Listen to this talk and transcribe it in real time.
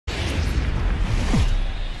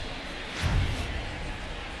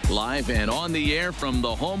Live and on the air from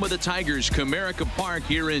the home of the Tigers, Comerica Park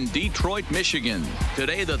here in Detroit, Michigan.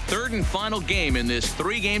 Today, the third and final game in this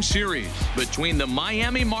three-game series between the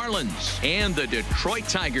Miami Marlins and the Detroit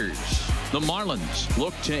Tigers. The Marlins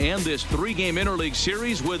look to end this three-game interleague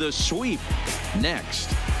series with a sweep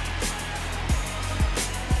next.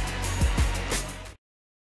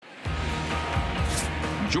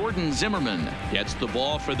 Jordan Zimmerman gets the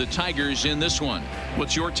ball for the Tigers in this one.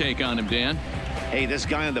 What's your take on him, Dan? Hey, this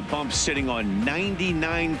guy on the bump sitting on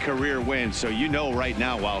 99 career wins. So you know right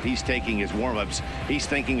now while he's taking his warm-ups, he's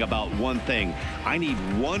thinking about one thing. I need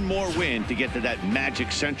one more win to get to that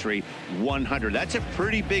magic century 100. That's a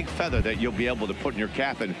pretty big feather that you'll be able to put in your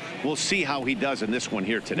cap, and we'll see how he does in this one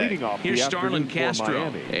here today. Here's Starlin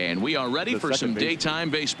Castro, and we are ready for some daytime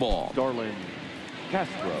baseball. Starlin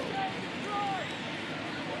Castro.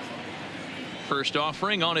 First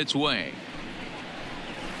offering on its way.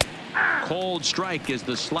 Cold strike as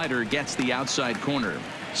the slider gets the outside corner.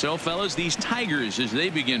 So, fellas, these Tigers, as they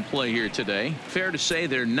begin play here today, fair to say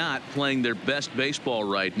they're not playing their best baseball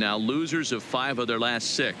right now. Losers of 5 of their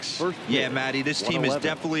last 6. Yeah, Matty, this team has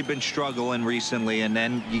definitely been struggling recently, and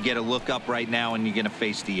then you get a look up right now and you're going to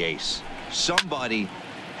face the ace. Somebody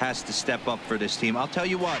has to step up for this team. I'll tell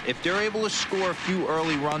you what, if they're able to score a few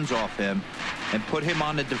early runs off him and put him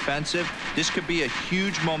on the defensive, this could be a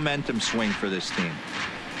huge momentum swing for this team.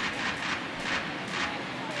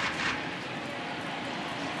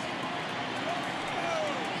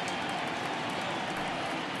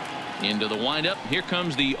 Into the windup. Here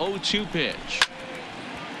comes the 0-2 pitch.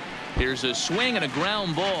 Here's a swing and a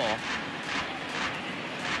ground ball.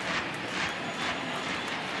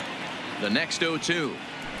 The next 0-2.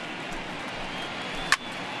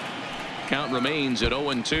 Count remains at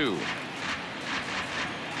 0-2.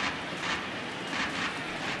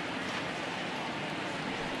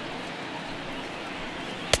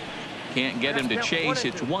 Can't get him to chase.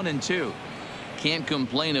 It's 1-2. Can't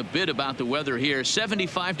complain a bit about the weather here.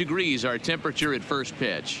 75 degrees our temperature at first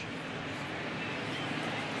pitch.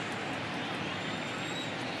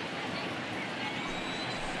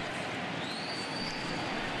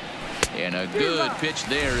 And a good pitch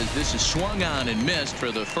there as this is swung on and missed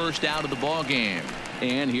for the first out of the ball game.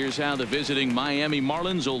 And here's how the visiting Miami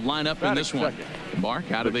Marlins will line up in this one. Mark,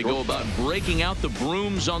 how do they go about breaking out the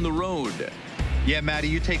brooms on the road? Yeah, Matty,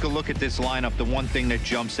 you take a look at this lineup. The one thing that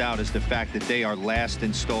jumps out is the fact that they are last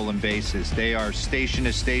in stolen bases. They are station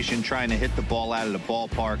to station trying to hit the ball out of the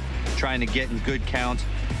ballpark, trying to get in good counts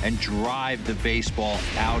and drive the baseball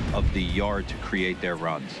out of the yard to create their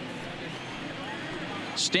runs.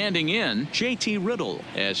 Standing in, JT Riddle,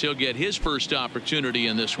 as he'll get his first opportunity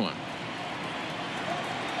in this one.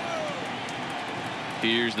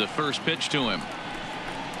 Here's the first pitch to him.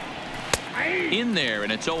 In there,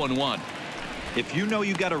 and it's 0-1. If you know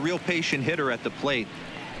you got a real patient hitter at the plate,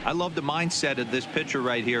 I love the mindset of this pitcher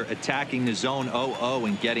right here, attacking the zone 0-0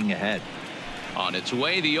 and getting ahead. On its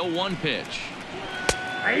way, the 0-1 pitch.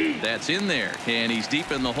 That's in there, and he's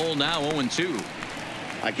deep in the hole now, 0-2.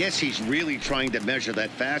 I guess he's really trying to measure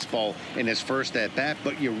that fastball in his first at bat,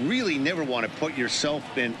 but you really never want to put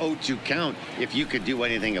yourself in 0-2 count if you could do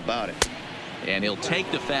anything about it. And he'll take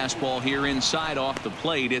the fastball here inside off the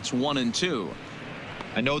plate. It's 1-2.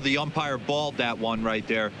 I know the umpire balled that one right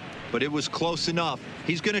there, but it was close enough.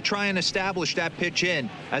 He's going to try and establish that pitch in.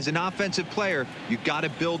 As an offensive player, you got to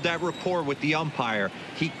build that rapport with the umpire.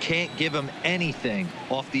 He can't give him anything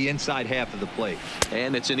off the inside half of the plate.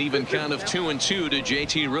 And it's an even count of 2-2 to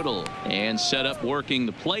JT Riddle. And set up working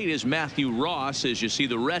the plate is Matthew Ross, as you see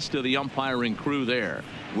the rest of the umpiring crew there.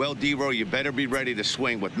 Well, D-Row, you better be ready to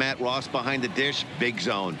swing. With Matt Ross behind the dish, big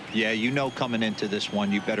zone. Yeah, you know coming into this one,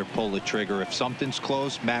 you better pull the trigger. If something's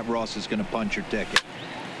close, Matt Ross is going to punch your ticket.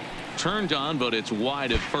 Turned on, but it's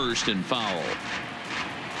wide at first and foul.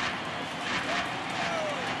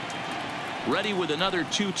 Ready with another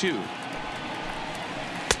 2-2.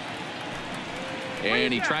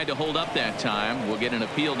 And he tried to hold up that time. We'll get an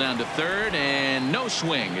appeal down to third, and no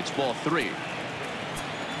swing. It's ball 3.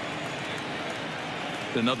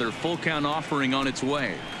 Another full count offering on its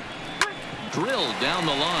way. Drilled down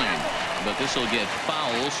the line, but this will get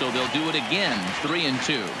foul, so they'll do it again.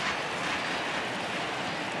 3-2.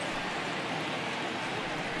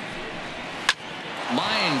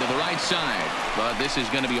 Line to the right side, but this is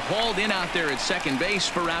going to be hauled in out there at second base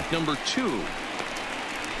for out number 2.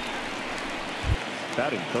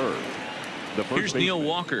 Batting third. Here's Neil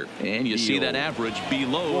Walker, and you see that average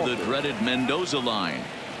below the dreaded Mendoza line.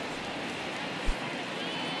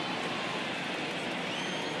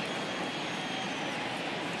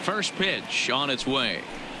 First pitch on its way.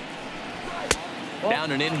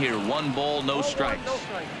 Down and in here, 1 ball, no strikes.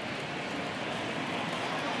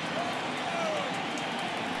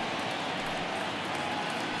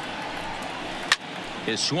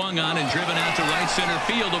 Is swung on and driven out to right center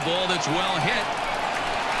field. A ball that's well hit.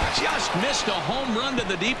 Just missed a home run to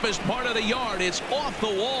the deepest part of the yard. It's off the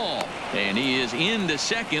wall. And he is into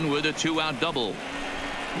second with a 2-out double.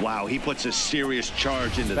 Wow, he puts a serious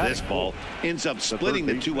charge into this ball. Ends up splitting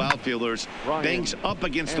the 2 outfielders. Bangs up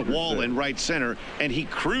against the wall in right center. And he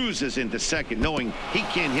cruises into second, knowing he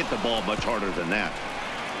can't hit the ball much harder than that.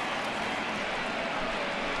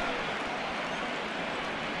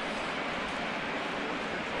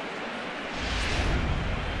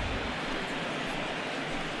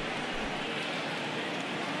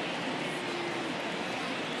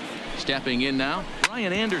 Stepping in now,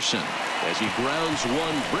 Brian Anderson, as he grounds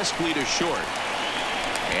one briskly to short.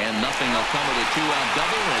 And nothing will come of the 2-out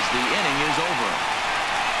double as the inning is over.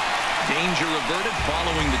 Danger averted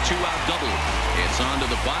following the 2-out double. It's on to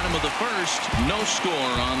the bottom of the first. No score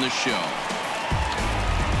on the show.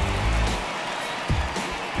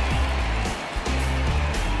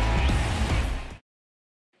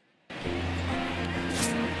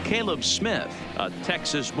 Caleb Smith, a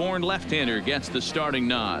Texas-born left-hander, gets the starting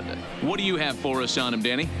nod. What do you have for us on him,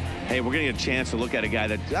 Danny? Hey, we're going to get a chance to look at a guy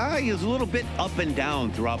that is a little bit up and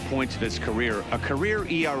down throughout points of his career. A career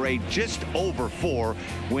ERA just over 4.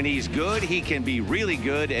 When he's good, he can be really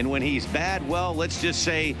good. And when he's bad, well, let's just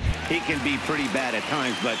say he can be pretty bad at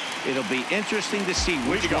times. But it'll be interesting to see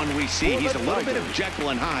which one we see. He's a little bit of Jekyll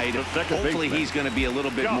and Hyde. Hopefully he's going to be a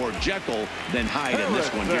little bit more Jekyll than Hyde in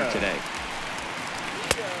this one here today.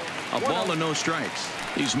 A ball and no strikes.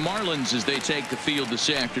 These Marlins, as they take the field this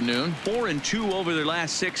afternoon, 4-2 over their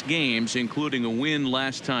last 6 games, including a win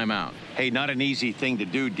last time out. Hey, not an easy thing to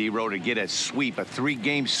do, D-Row, to get a sweep, a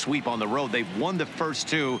 3-game sweep on the road. They've won the first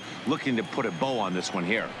 2, looking to put a bow on this one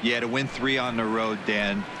here. Yeah, to win 3 on the road,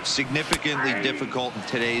 Dan, significantly difficult in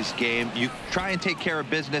today's game. You try and take care of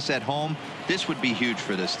business at home. This would be huge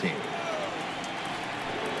for this team.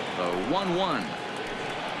 The 1-1.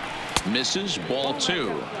 Misses, ball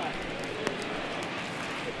 2.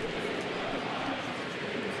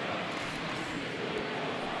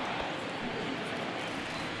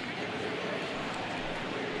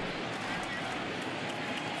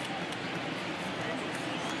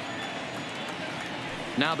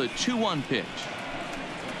 Now the 2-1 pitch.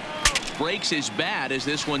 Breaks his bat as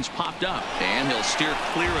this one's popped up. And he'll steer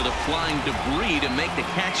clear of the flying debris to make the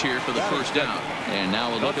catch here for the first out. And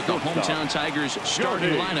now a look at the hometown Tigers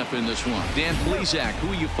starting lineup in this one. Dan Plesac, who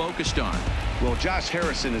are you focused on? Well, Josh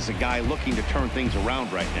Harrison is a guy looking to turn things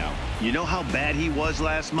around right now. You know how bad he was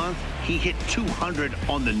last month? He hit 200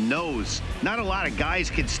 on the nose. Not a lot of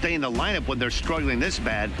guys can stay in the lineup when they're struggling this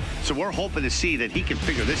bad. So we're hoping to see that he can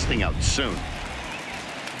figure this thing out soon.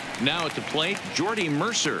 Now at the plate, Jordy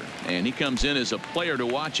Mercer, and he comes in as a player to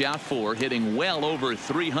watch out for, hitting well over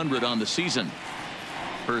 300 on the season.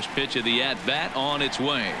 First pitch of the at-bat on its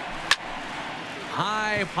way.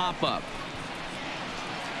 High pop-up.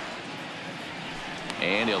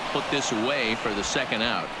 And he'll put this away for the second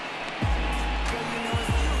out.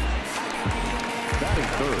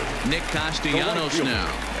 Nick Castellanos now,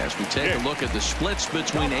 as we take a look at the splits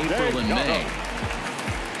between April and May.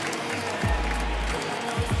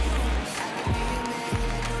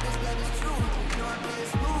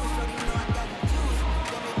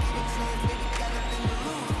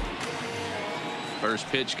 First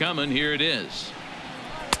pitch coming. Here it is.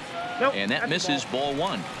 And that misses, ball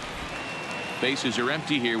 1. Bases are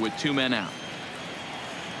empty here with 2 men out.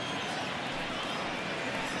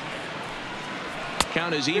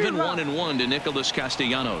 Count is even 1-1 to Nicholas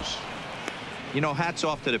Castellanos. You know, hats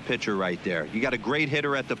off to the pitcher right there. You got a great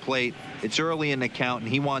hitter at the plate. It's early in the count,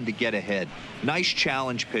 and he wanted to get ahead. Nice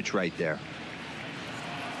challenge pitch right there.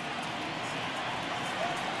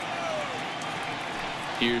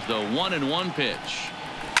 Here's the 1-1 pitch.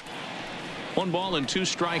 1 ball and 2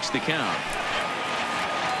 strikes to count.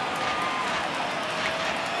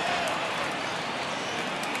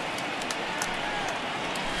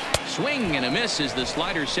 Swing and a miss as the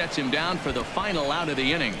slider sets him down for the final out of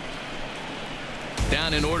the inning.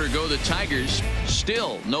 Down in order go the Tigers.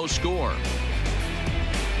 Still no score.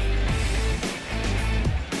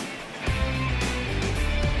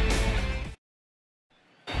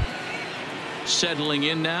 Settling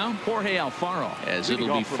in now, Jorge Alfaro, as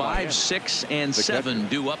it'll be 5, 6, and 7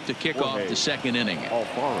 due up to kick off the second inning.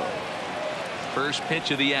 First pitch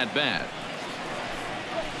of the at-bat.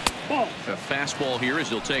 A fastball here as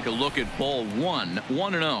he'll take a look at ball 1,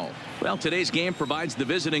 1-0. Well, today's game provides the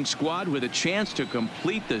visiting squad with a chance to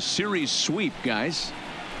complete the series sweep, guys.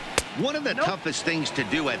 One of the toughest things to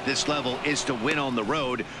do at this level is to win on the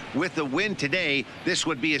road. With the win today, this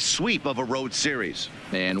would be a sweep of a road series.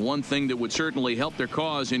 And one thing that would certainly help their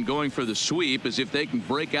cause in going for the sweep is if they can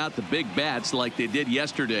break out the big bats like they did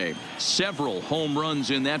yesterday. Several home runs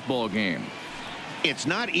in that ball game. It's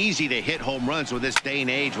not easy to hit home runs with this day and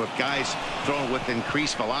age with guys throwing with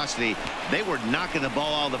increased velocity. They were knocking the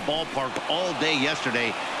ball out of the ballpark all day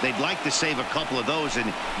yesterday. They'd like to save a couple of those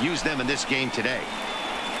and use them in this game today.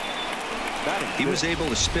 He was able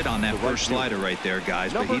to spit on that first slider right there,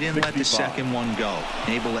 guys, but he didn't let the second one go.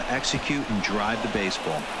 Able to execute and drive the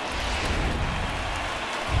baseball.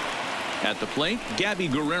 At the plate, Gabby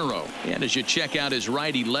Guerrero. And as you check out his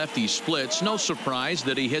righty-lefty splits, no surprise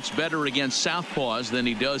that he hits better against southpaws than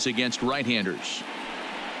he does against right-handers.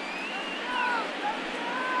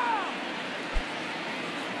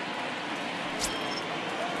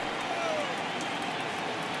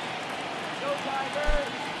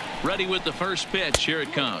 Ready with the first pitch. Here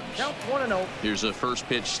it comes. Count 1-0. Here's a first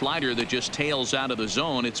pitch slider that just tails out of the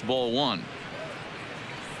zone. It's ball one.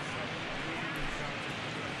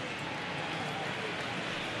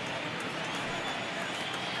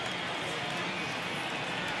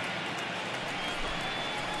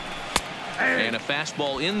 And a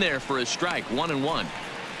fastball in there for a strike. 1-1.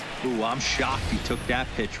 Ooh, I'm shocked he took that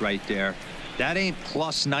pitch right there. That ain't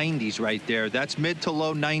plus 90s right there. That's mid to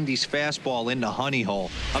low 90s fastball in the honey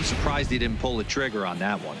hole. I'm surprised he didn't pull the trigger on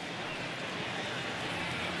that one.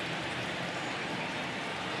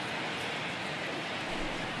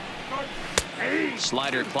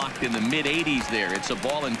 Slider clocked in the mid-80s there. It's a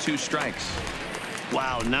ball and 2 strikes.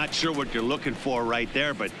 Wow, not sure what you're looking for right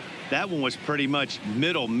there, but that one was pretty much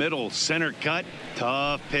middle center cut.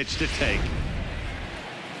 Tough pitch to take.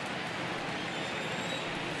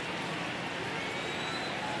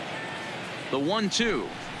 The 1-2.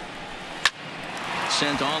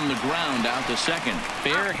 Sent on the ground out to second.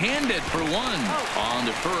 Bare-handed for 1. On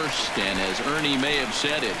to first, and as Ernie may have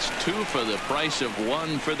said, it's 2 for the price of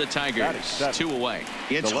 1 for the Tigers. 2 away.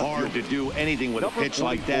 It's hard to do anything with a pitch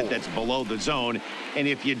like that that's below the zone. And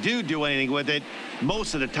if you do anything with it,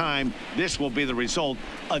 most of the time, this will be the result.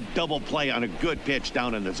 A double play on a good pitch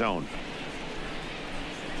down in the zone.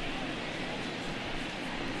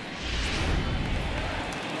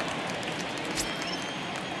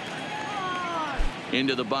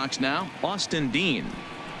 Into the box now, Austin Dean.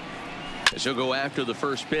 As he'll go after the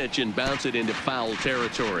first pitch and bounce it into foul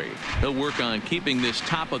territory. He'll work on keeping this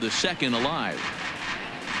top of the second alive.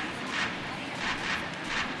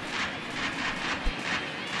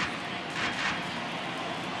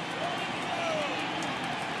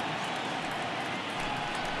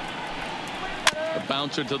 A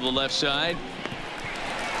bouncer to the left side.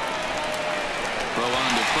 Throw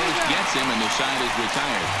on to first, gets him, and the side is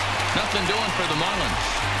retired. Nothing doing for the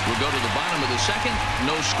Marlins. We'll go to the bottom of the second.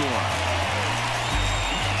 No score.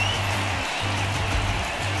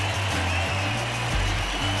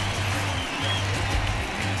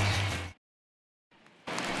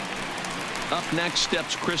 Up next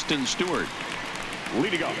steps Kristen Stewart.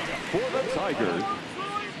 Leading up for the Tigers,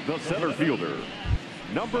 the center fielder,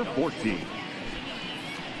 number 14.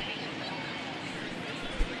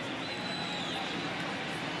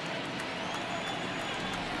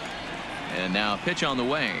 And now pitch on the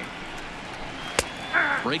way.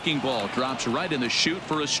 Breaking ball drops right in the chute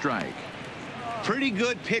for a strike. Pretty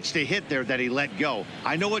good pitch to hit there that he let go.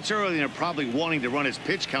 I know it's early and they're probably wanting to run his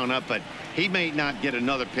pitch count up, but he may not get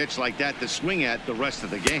another pitch like that to swing at the rest of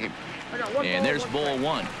the game. And there's ball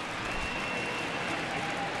 1.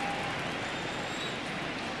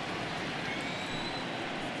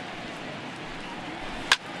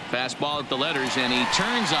 Fastball at the letters, and he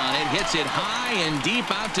turns on it, hits it high and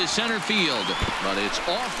deep out to center field. But it's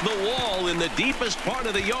off the wall in the deepest part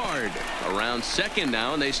of the yard. Around second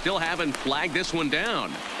now, and they still haven't flagged this one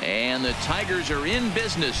down. And the Tigers are in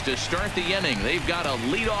business to start the inning. They've got a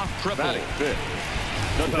leadoff triple.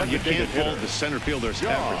 Well, you can't fault the center fielder's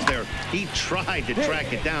efforts there. He tried to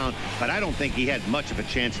track it down, but I don't think he had much of a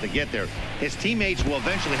chance to get there. His teammates will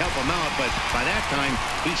eventually help him out, but by that time,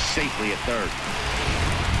 he's safely at third.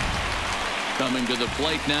 Coming to the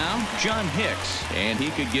plate now, John Hicks. And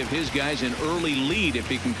he could give his guys an early lead if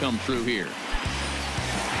he can come through here.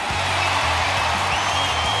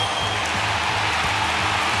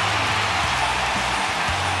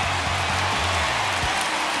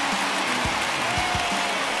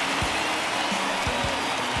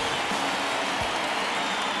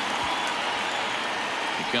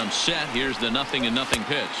 He comes set. Here's the 0-0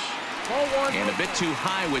 pitch. And a bit too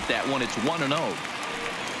high with that one. It's 1-0.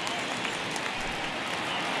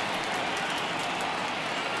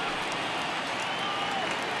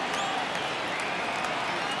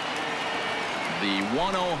 The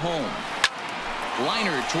 1-0 home.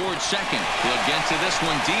 Liner towards second. He'll get to this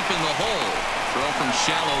one deep in the hole. Throw from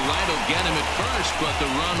shallow right will get him at first, but the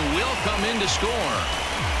run will come in to score.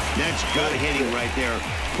 That's good hitting right there.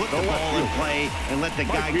 Put the ball in play and let the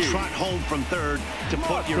guy trot home from third to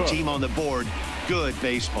put your team on the board. Good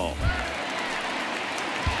baseball.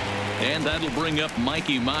 And that'll bring up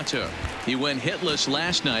Mikey Matuk. He went hitless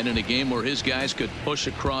last night in a game where his guys could push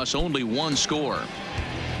across only one score.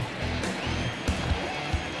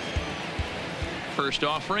 First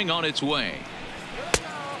offering on its way.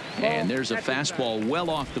 And there's a fastball well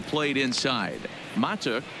off the plate inside.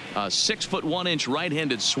 Matuk, a 6'1"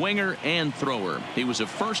 right-handed swinger and thrower. He was a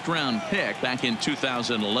first-round pick back in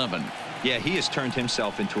 2011. Yeah, he has turned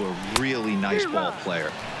himself into a really nice ball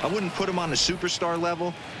player. I wouldn't put him on the superstar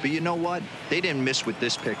level, but you know what? They didn't miss with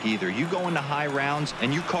this pick either. You go into high rounds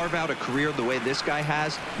and you carve out a career the way this guy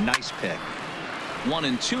has. Nice pick.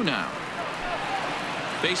 1-2 now.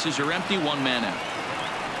 Bases are empty, one man out.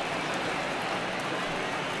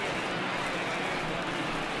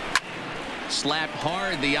 Slapped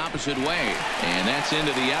hard the opposite way, and that's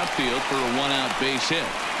into the outfield for a one-out base hit.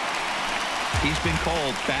 He's been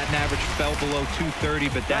called. Batting average fell below 230,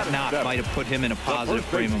 but that knock might have put him in a positive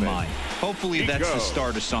frame of mind. Hopefully that's the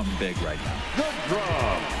start of something big right now. Good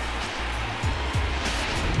draw.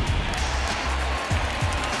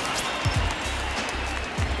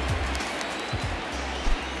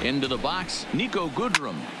 Into the box, Nico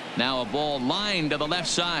Goodrum. Now a ball lined to the left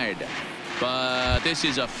side, but this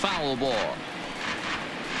is a foul ball.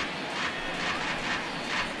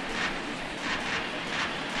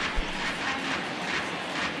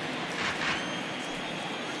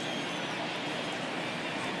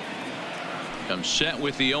 Comes set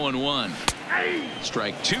with the 0-1.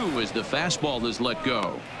 Strike two as the fastball is let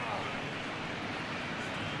go.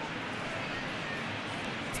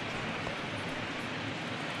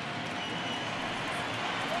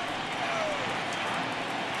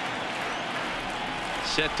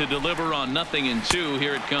 Set to deliver on 0-2.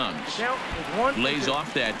 Here it comes. Lays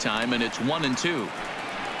off that time, and it's 1-2.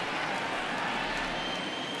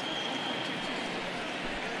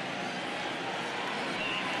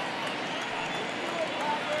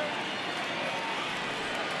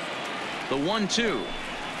 The 1-2.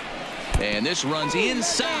 And this runs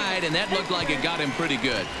inside, and that looked like it got him pretty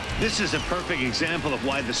good. This is a perfect example of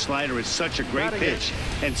why the slider is such a great pitch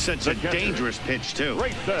and such a dangerous pitch, too.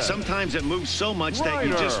 Sometimes it moves so much that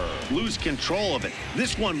you just lose control of it.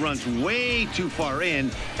 This one runs way too far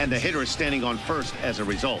in, and the hitter is standing on first as a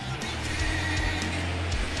result.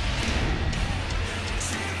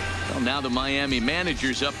 Well, now the Miami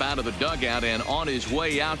manager's up out of the dugout and on his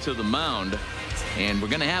way out to the mound. And we're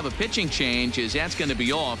going to have a pitching change, as that's going to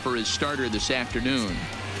be all for his starter this afternoon.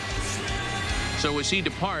 So as he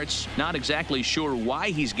departs, not exactly sure why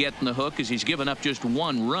he's getting the hook, as he's given up just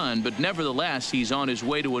one run, but nevertheless he's on his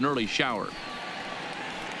way to an early shower.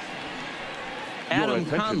 Adam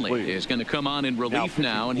Conley is going to come on in relief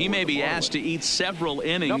now, and he may be asked to eat several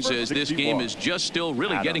innings as this game is just still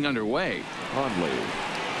really getting underway. Conley.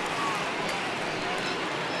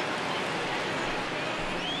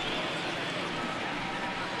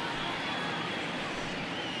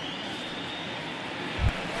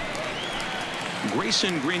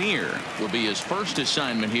 Grayson Greenier will be his first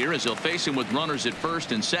assignment here, as he'll face him with runners at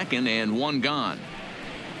first and second and one gone.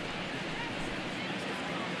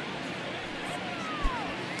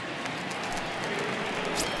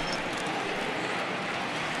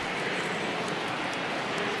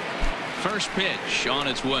 First pitch on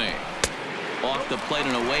its way. Off the plate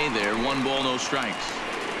and away there. 1 ball, no strikes.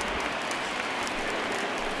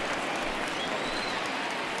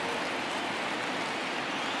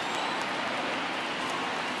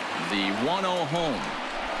 The 1-0 home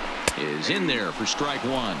is in there for strike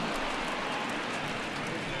one.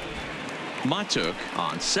 Matuk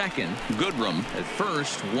on second. Goodrum at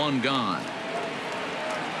first. One gone.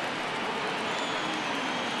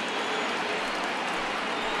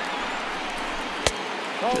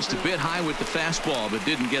 Just a bit high with the fastball, but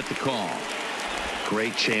didn't get the call.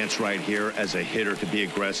 Great chance right here as a hitter to be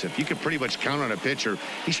aggressive. You can pretty much count on a pitcher.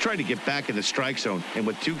 He's trying to get back in the strike zone, and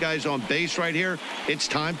with two guys on base right here, it's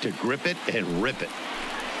time to grip it and rip it.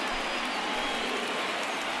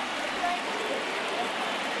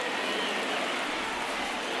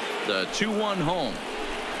 The 2-1 home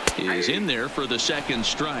is in there for the second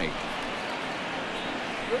strike.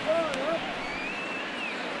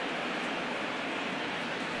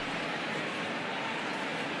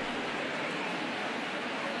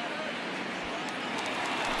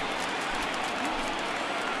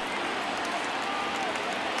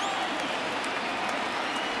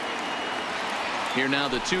 Here now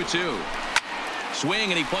the 2-2. Swing,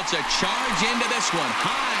 and he puts a charge into this one.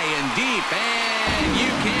 High and deep, and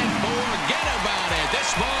you can't forget about it.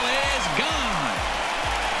 This ball is gone.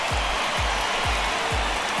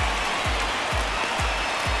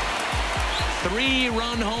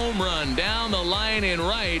 Three-run home run down the line in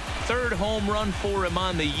right. Third home run for him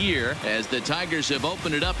on the year. As the Tigers have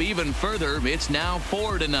opened it up even further, it's now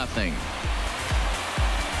 4-0.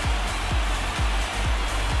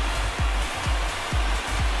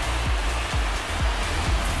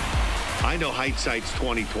 I know hindsight's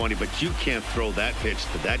 20/20, but you can't throw that pitch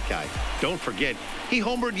to that guy. Don't forget, he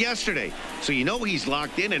homered yesterday, so you know he's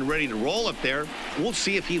locked in and ready to roll up there. We'll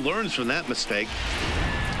see if he learns from that mistake.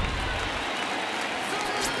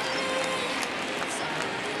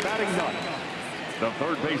 Batting ninth, the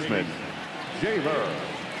third baseman, Jamer.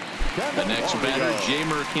 The next batter,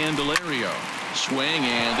 Jamer Candelario. Swing,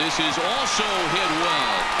 and this is also hit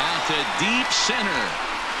well out to deep center.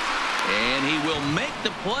 And he will make the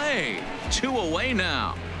play. 2 away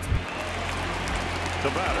now. The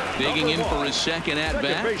batter, digging in one, for his second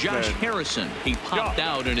at-bat, Josh Harrison. He popped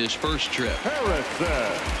out in his first trip.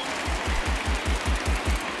 Harrison.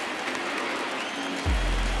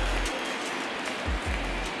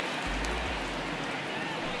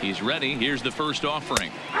 He's ready. Here's the first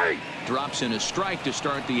offering. Drops in a strike to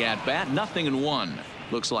start the at-bat. 0-1.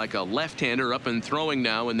 Looks like a left-hander up and throwing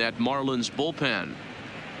now in that Marlins bullpen.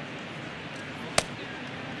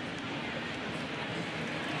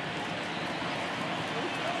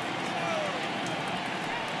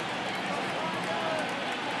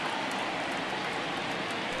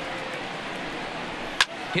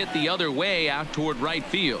 Hit the other way out toward right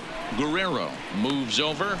field. Guerrero moves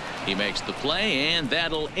over. He makes the play, and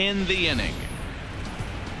that'll end the inning.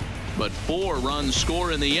 But 4 runs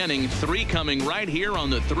score in the inning, 3 coming right here on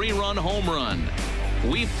the 3-run home run.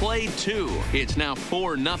 We've played 2. It's now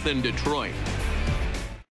 4-0 Detroit.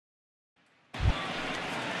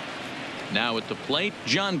 Now at the plate,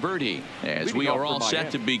 John Birdie, as we are all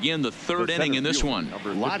set to begin the third inning in this one.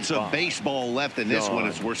 Lots of baseball left in this one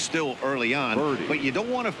as we're still early on, but you don't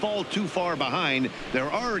want to fall too far behind. They're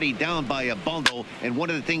already down by a bundle, and one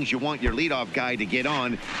of the things you want your leadoff guy to get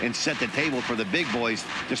on and set the table for the big boys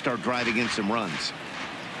to start driving in some runs.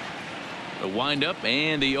 The windup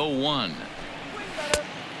and the 0-1.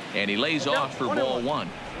 And he lays off for ball 1.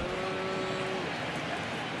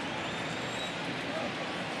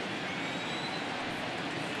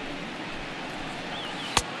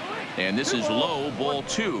 And this is low, ball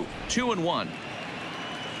 2. 2-1.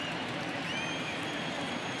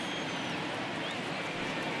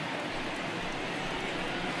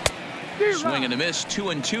 Swing and a miss.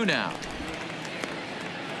 2-2 now.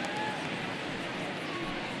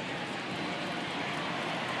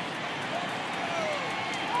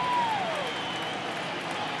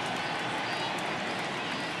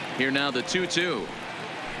 Here now the 2-2.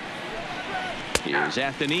 Here's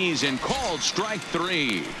at the knees and called strike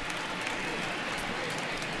 3.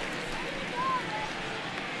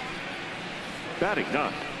 Batting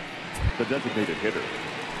ninth, the designated hitter,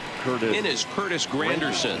 Curtis. It is Curtis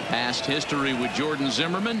Granderson. Past history with Jordan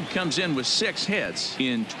Zimmerman. Comes in with 6 hits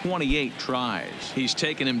in 28 tries. He's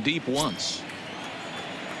taken him deep once.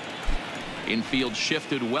 Infield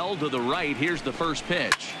shifted well to the right. Here's the first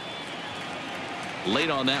pitch. Late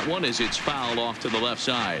on that one as it's fouled off to the left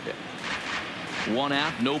side. 1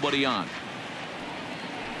 out, nobody on.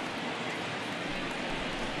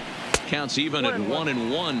 Counts even at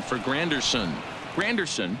 1-1 for Granderson.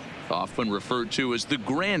 Granderson, often referred to as the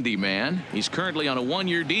Grandy man. He's currently on a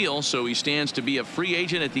 1-year deal, so he stands to be a free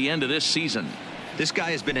agent at the end of this season. This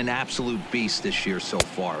guy has been an absolute beast this year so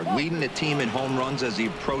far, leading the team in home runs as he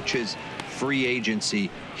approaches free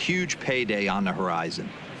agency. Huge payday on the horizon.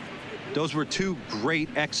 Those were 2 great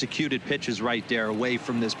executed pitches right there away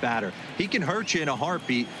from this batter. He can hurt you in a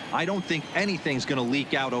heartbeat. I don't think anything's going to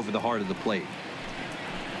leak out over the heart of the plate.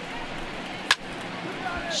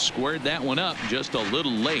 Squared that one up just a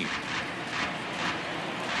little late.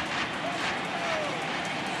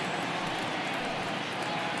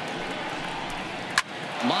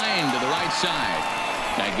 Line to the right side.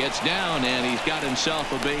 That gets down, and he's got himself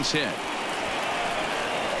a base hit.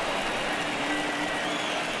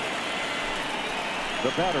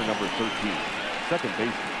 The batter, number 13, second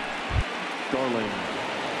baseman, Starlin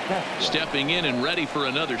Castro. Stepping in and ready for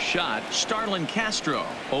another shot, Starlin Castro.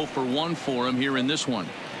 0 for 1 for him here in this one.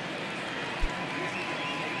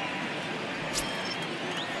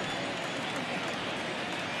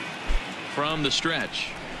 From the stretch.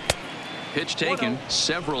 Pitch taken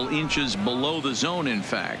several inches below the zone, in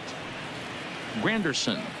fact.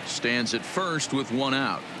 Granderson stands at first with 1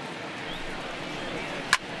 out.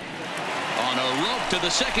 The rope to the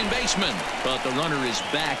second baseman, but the runner is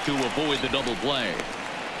back to avoid the double play.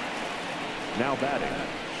 Now batting,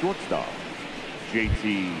 shortstop,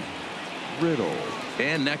 JT Riddle.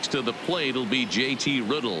 And next to the plate will be JT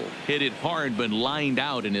Riddle. Hit it hard, but lined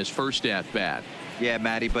out in his first at-bat. Yeah,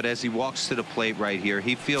 Matty, but as he walks to the plate right here,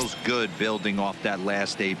 he feels good building off that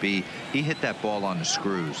last AB. He hit that ball on the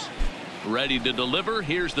screws. Ready to deliver.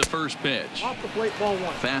 Here's the first pitch. Off the plate, ball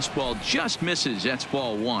one. Fastball just misses. That's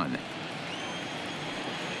ball one.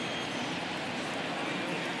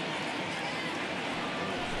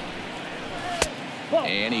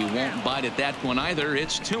 And he won't bite at that one either.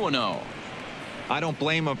 It's 2-0. I don't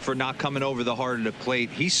blame him for not coming over the heart of the plate.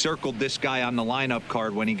 He circled this guy on the lineup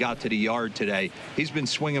card when he got to the yard today. He's been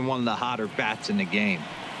swinging one of the hotter bats in the game.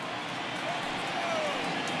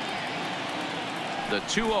 The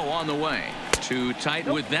 2-0 on the way. Too tight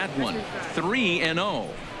with that one. 3-0.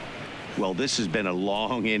 Well, this has been a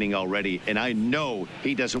long inning already, and I know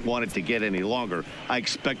he doesn't want it to get any longer. I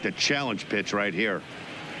expect a challenge pitch right here.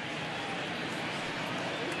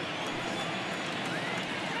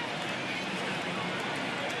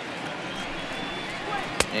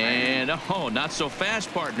 And oh, not so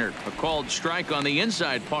fast, partner. A called strike on the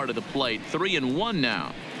inside part of the plate. 3-1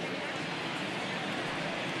 now.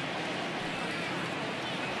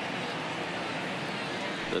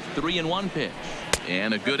 The 3-1 pitch.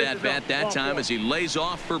 And a good at-bat that time as he lays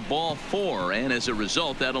off for ball 4. And as a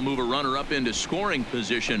result, that'll move a runner up into scoring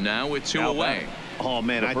position now with 2 away. Oh,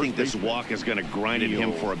 man, I think this walk is going to grind at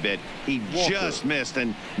him for a bit. He just missed,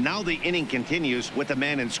 and now the inning continues with a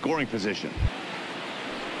man in scoring position.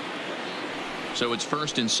 So it's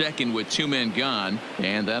first and second with 2 men gone,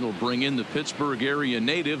 and that'll bring in the Pittsburgh area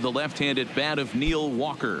native, the left-handed bat of Neil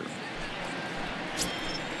Walker.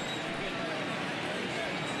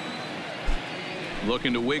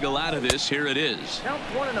 Looking to wiggle out of this. Here it is.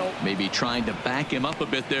 Maybe trying to back him up a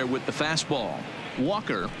bit there with the fastball.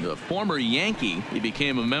 Walker, the former Yankee, he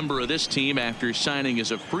became a member of this team after signing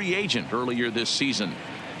as a free agent earlier this season.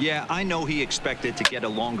 Yeah, I know he expected to get a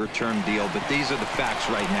longer-term deal, but these are the facts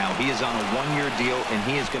right now. He is on a 1-year deal,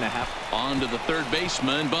 and he is going to have... On to the third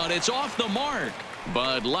baseman, but it's off the mark.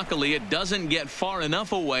 But luckily, it doesn't get far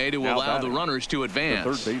enough away to allow the runners to advance.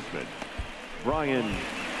 The third baseman, Brian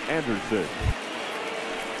Anderson.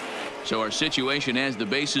 So our situation has the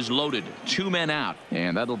bases loaded. 2 men out,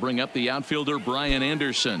 and that'll bring up the outfielder Brian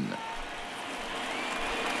Anderson.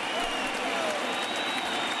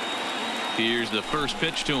 Here's the first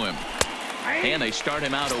pitch to him. And they start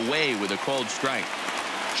him out away with a called strike.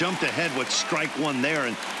 Jumped ahead with strike 1 there,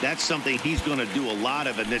 and that's something he's going to do a lot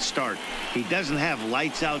of in this start. He doesn't have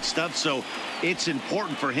lights out stuff, so it's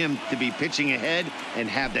important for him to be pitching ahead and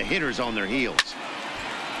have the hitters on their heels.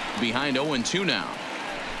 Behind 0-2 now.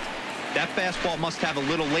 That fastball must have a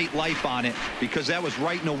little late life on it because that was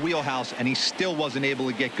right in the wheelhouse, and he still wasn't able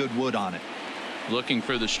to get good wood on it. Looking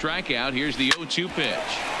for the strikeout. Here's the 0-2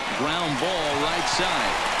 pitch. Ground ball right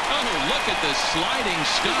side. Oh, look at the sliding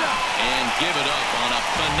stop. And give it up on a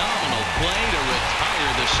phenomenal play to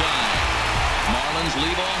retire the side. Marlins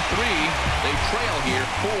leave all 3. They trail here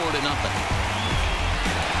 4-0.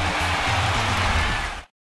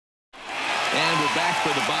 And we're back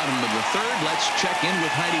for the bottom of the third. Let's check in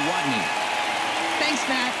with Heidi Watney. Thanks,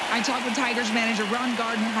 Matt. I talked with Tigers manager Ron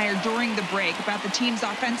Gardenhire during the break about the team's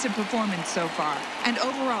offensive performance so far. And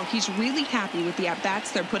overall, he's really happy with the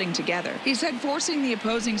at-bats they're putting together. He said forcing the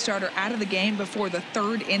opposing starter out of the game before the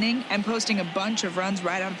 3rd inning and posting a bunch of runs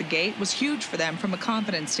right out of the gate was huge for them from a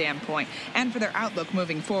confidence standpoint and for their outlook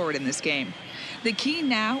moving forward in this game. The key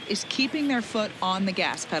now is keeping their foot on the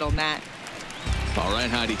gas pedal, Matt. All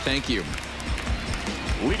right, Heidi, thank you.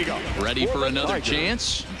 Ready for another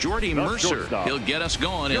chance? Jordy Mercer. He'll get us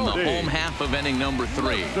going in the home half of inning number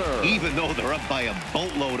 3. Even though they're up by a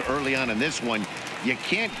boatload early on in this one, you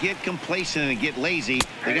can't get complacent and get lazy.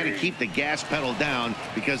 They got to keep the gas pedal down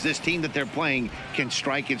because this team that they're playing can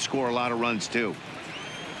strike and score a lot of runs too.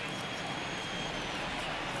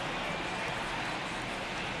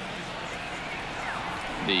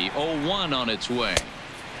 The 0-1 on its way.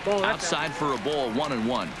 Outside for a ball,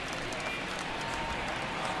 1-1.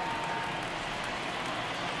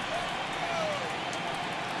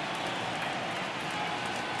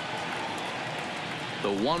 The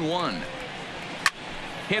 1-1.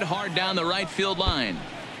 Hit hard down the right field line,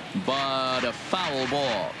 but a foul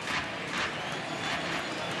ball.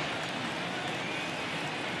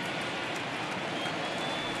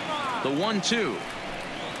 The 1-2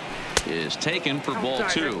 is taken for ball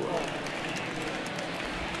 2.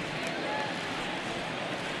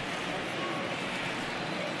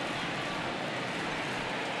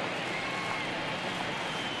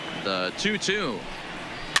 The 2-2.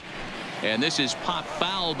 And this is pop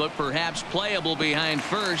foul, but perhaps playable behind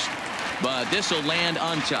first. But this will land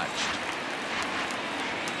untouched.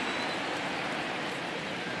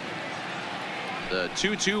 The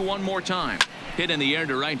 2-2 one more time. Hit in the air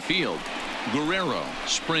to right field. Guerrero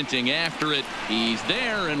sprinting after it. He's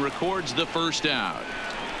there and records the first out.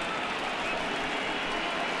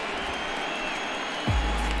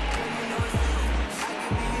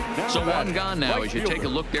 So one gone now as you take a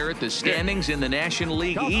look there at the standings in the National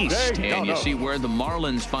League East, and you see where the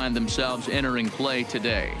Marlins find themselves entering play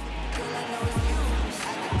today.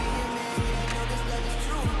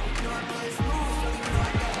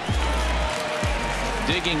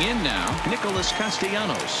 Digging in now, Nicholas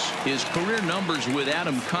Castellanos. His career numbers with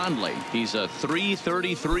Adam Conley. He's a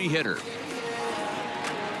 .333 hitter.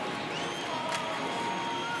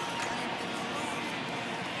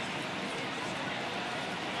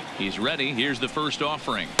 He's ready. Here's the first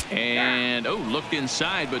offering. And, oh, looked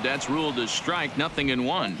inside, but that's ruled a strike.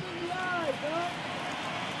 0-1.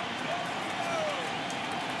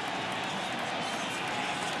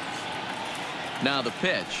 Now the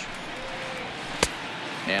pitch.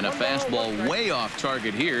 And a fastball way off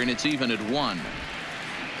target here, and it's even at 1.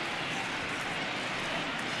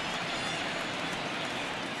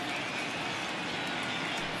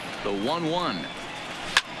 The 1-1.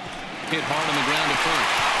 Hit hard on the ground to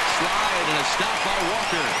first. Slide and a stop by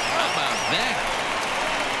Walker. How about that?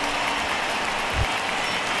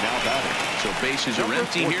 Now batting. So bases are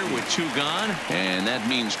empty here with 2 gone, and that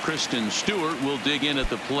means Kristen Stewart will dig in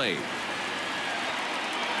at the plate.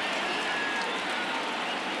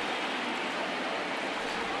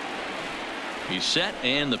 He's set,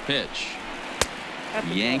 and the pitch.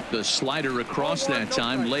 Yanked the slider across that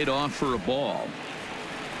time, laid off for a ball.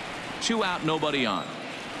 2 out, nobody on.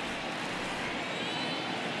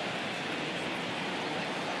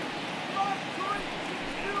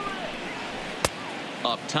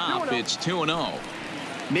 Up top, it's 2-0.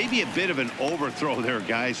 Maybe a bit of an overthrow there,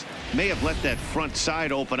 guys. May have let that front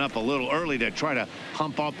side open up a little early to try to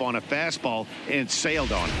hump up on a fastball and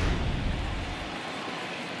sailed on it.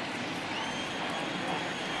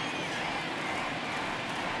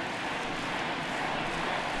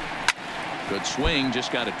 Good swing,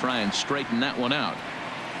 just got to try and straighten that one out.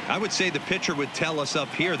 I would say the pitcher would tell us up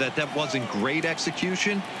here that that wasn't great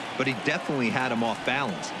execution, but he definitely had him off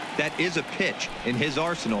balance. That is a pitch in his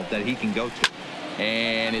arsenal that he can go to.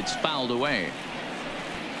 And it's fouled away.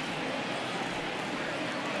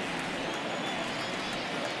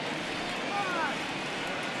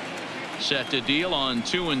 Set to deal on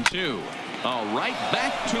 2-2. Right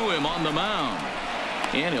back to him on the mound.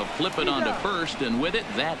 And he'll flip it onto first, and with it,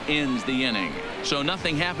 that ends the inning. So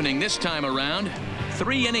nothing happening this time around.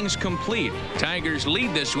 3 innings complete. Tigers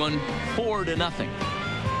lead this one 4-0.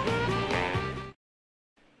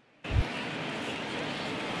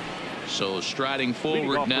 So striding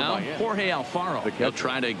forward now, Jorge Alfaro. He'll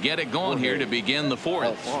try to get it going here to begin the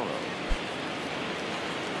 4th.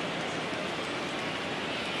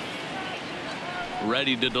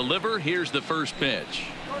 Ready to deliver. Here's the first pitch.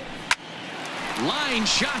 Line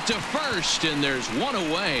shot to first, and there's 1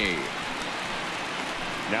 away.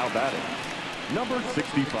 Now batting, number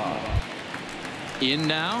 65. In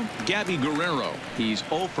now, Gabby Guerrero. He's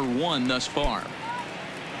 0 for 1 thus far.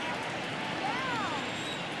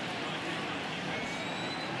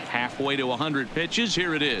 Halfway to 100 pitches.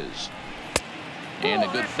 Here it is. And a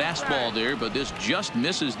good fastball there, but this just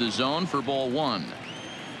misses the zone for ball 1.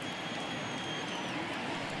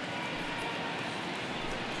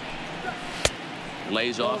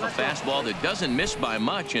 Lays off a fastball that doesn't miss by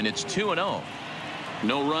much, and it's 2-0.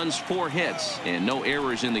 No runs, 4 hits, and no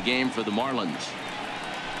errors in the game for the Marlins.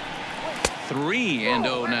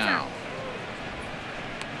 3-0 now.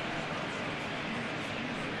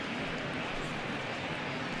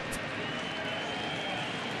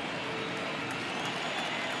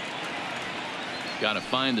 Got to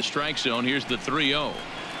find the strike zone. Here's the 3-0.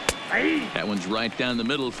 That one's right down the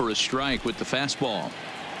middle for a strike with the fastball.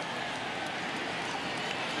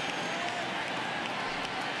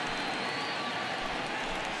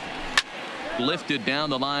 Lifted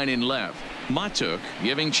down the line in left. Matuk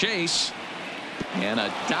giving chase. And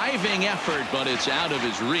a diving effort, but it's out of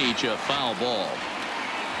his reach. A foul ball.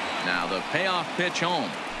 Now the payoff pitch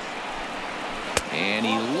home. And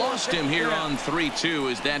he lost him here on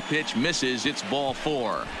 3-2 as that pitch misses. It's ball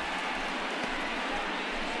 4.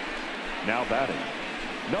 Now batting,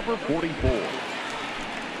 number 44.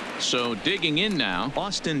 So digging in now,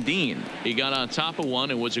 Austin Dean. He got on top of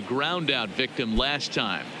one and was a ground out victim last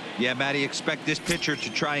time. Yeah, Matty, expect this pitcher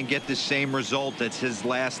to try and get the same result. That's his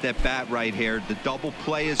last at bat right here. The double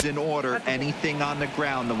play is in order. Anything on the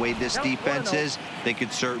ground, the way this defense is, they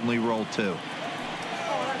could certainly roll too.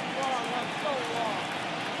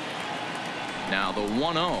 Now the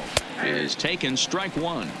 1-0 is taken, strike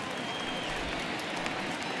one.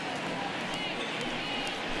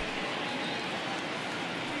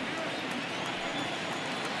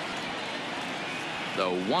 The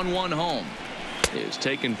 1-1 home is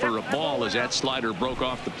taken for a ball as that slider broke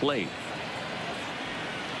off the plate.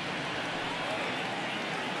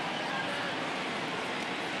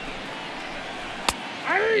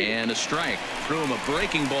 And a strike. Threw him a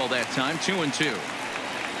breaking ball that time. 2-2.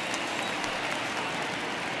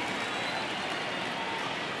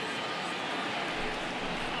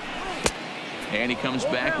 And he comes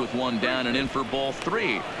back with one down and in for ball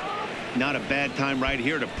three. Not a bad time right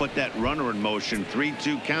here to put that runner in motion.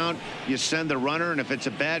 3-2 count. You send the runner, and if it's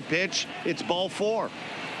a bad pitch, it's ball four.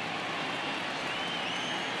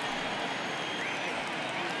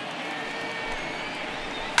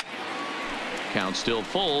 Count still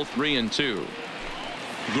full, 3-2.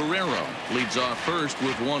 Guerrero leads off first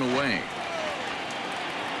with one away.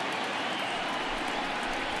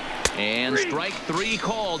 And strike three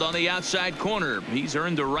called on the outside corner. He's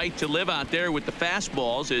earned the right to live out there with the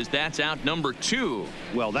fastballs, as that's out number 2.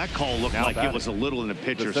 Well, that call looked like it was a little in the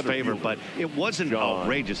pitcher's favor, but it wasn't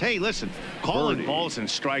outrageous. Hey, listen, calling balls and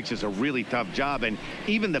strikes is a really tough job, and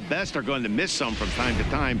even the best are going to miss some from time to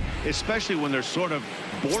time, especially when they're sort of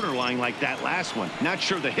borderline like that last one. Not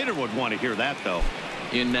sure the hitter would want to hear that, though.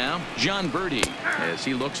 In now, John Birdie, as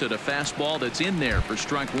he looks at a fastball that's in there for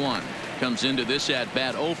strike one. Comes into this at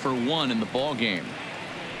bat 0 for 1 in the ball game.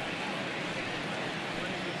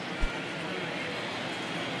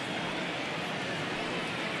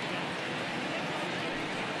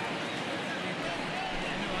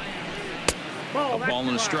 A ball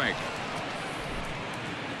and a strike.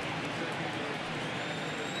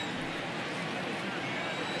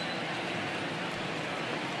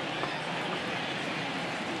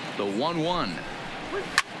 The 1-1.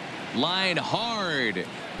 Line hard.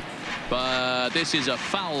 But this is a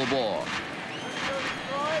foul ball.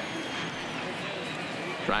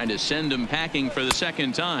 Trying to send him packing for the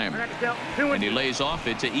second time. And he lays off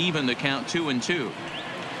it to even the count 2-2.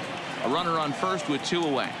 A runner on first with 2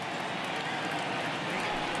 away.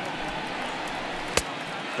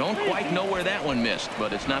 Don't quite know where that one missed,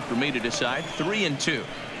 but it's not for me to decide. 3-2.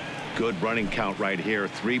 Good running count right here.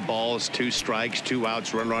 3 balls, 2 strikes, 2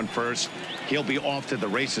 outs, runner on first. He'll be off to the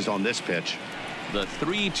races on this pitch. The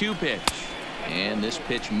 3-2 pitch, and this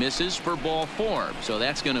pitch misses for ball 4, so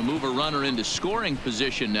that's going to move a runner into scoring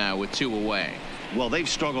position now with 2 away. Well, they've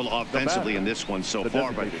struggled offensively in this one so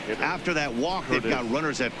far, but after that walk, they've got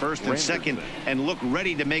runners at first and second and look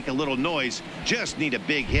ready to make a little noise. Just need a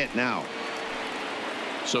big hit now.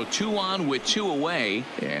 So 2 on with 2 away,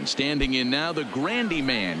 and standing in now the Grandy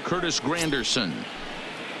man, Curtis Granderson.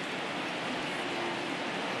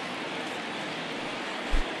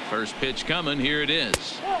 First pitch coming. Here it is.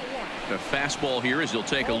 The fastball here as he'll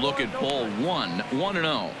take a look at ball 1.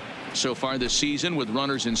 1-0. So far this season with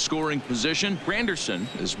runners in scoring position, Granderson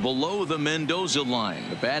is below the Mendoza line.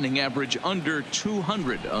 The batting average under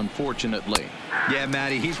 200, unfortunately. Yeah,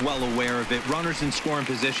 Matty, he's well aware of it. Runners in scoring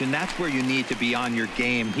position, that's where you need to be on your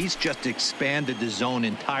game. He's just expanded the zone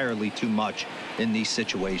entirely too much in these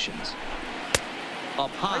situations.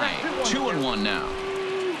 Up high. 2-1 now.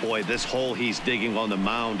 Boy, this hole he's digging on the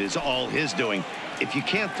mound is all his doing. If you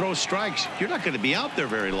can't throw strikes, you're not going to be out there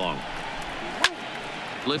very long.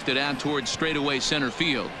 Lifted out towards straightaway center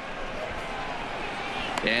field.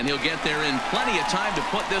 And he'll get there in plenty of time to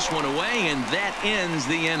put this one away, and that ends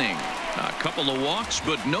the inning. A couple of walks,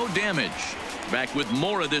 but no damage. Back with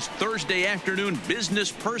more of this Thursday afternoon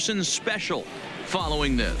business person special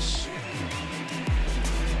following this.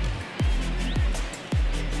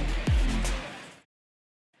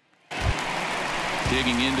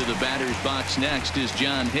 Digging into the batter's box next is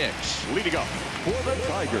John Hicks. Leading up for the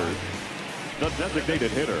Tigers, the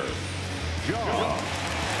designated hitter, John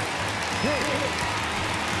Hicks.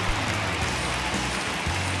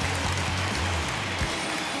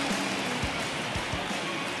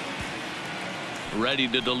 Ready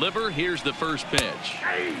to deliver. Here's the first pitch.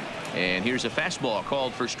 And here's a fastball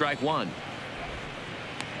called for strike 1.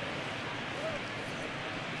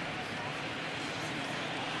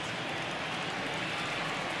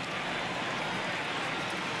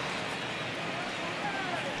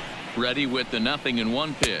 Ready with the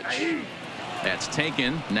 0-1 pitch. That's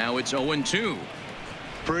taken. Now it's 0-2.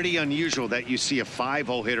 Pretty unusual that you see a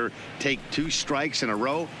 5-0 hitter take 2 strikes in a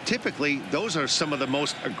row. Typically, those are some of the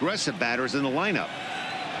most aggressive batters in the lineup.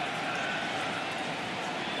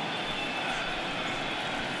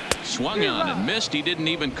 Swung on and missed. He didn't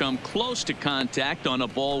even come close to contact on a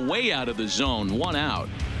ball way out of the zone. 1 out.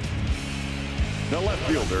 The left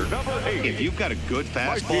fielder, number 8. If you've got a good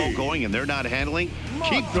fastball going and they're not handling,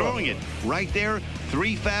 keep throwing it. Right there,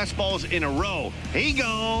 3 fastballs in a row. He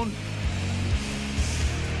gone.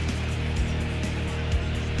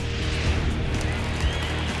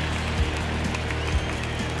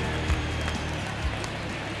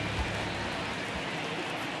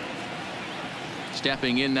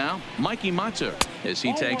 Stepping in now, Mikey Matzer, as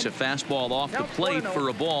he takes a fastball off the plate for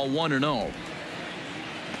a ball 1-0.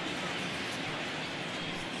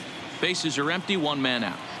 Bases are empty, 1 man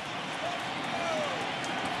out.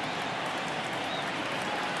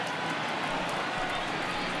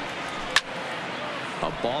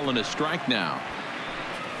 A ball and a strike now.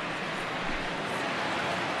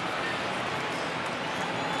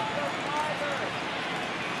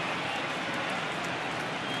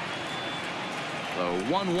 The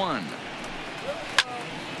 1-1.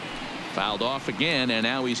 Fouled off again, and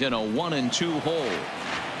now he's in a 1-2 hole.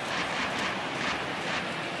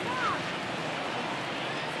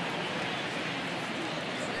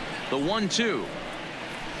 The 1-2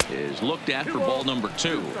 is looked at for ball number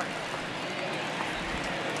 2.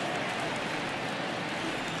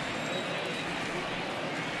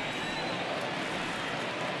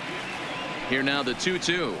 Here now the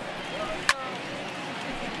 2-2.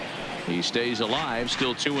 He stays alive,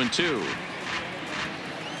 still 2-2.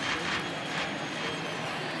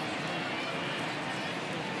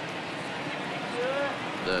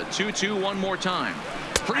 The 2-2 one more time.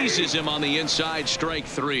 Freezes him on the inside, strike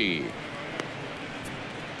 3.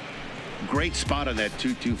 Great spot on that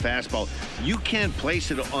 2-2 fastball. You can't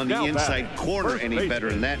place it on the inside corner any better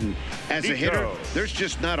than that. And as a hitter, there's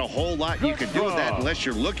just not a whole lot you can do with that unless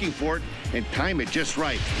you're looking for it and time it just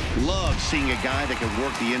right. Love seeing a guy that can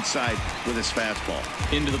work the inside with his fastball.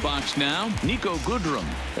 Into the box now, Nico Goodrum.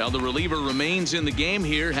 Well, the reliever remains in the game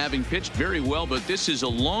here, having pitched very well, but this is a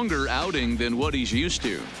longer outing than what he's used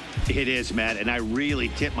to. It is, Matt, and I really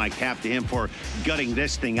tip my cap to him for gutting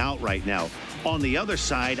this thing out right now. On the other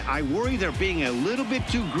side, I worry they're being a little bit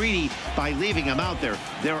too greedy by leaving him out there.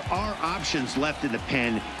 There are options left in the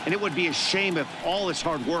pen, and it would be a shame if all his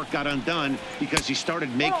hard work got undone because he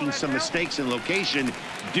started making some mistakes in location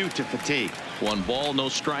due to fatigue. 1 ball, no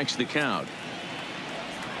strikes, the count.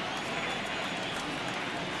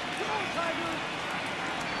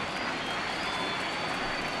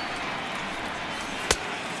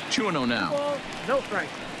 Two 2-0 now. No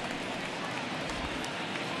strikes.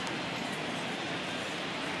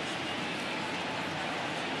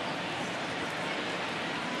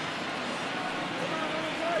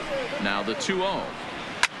 Now the 2-0.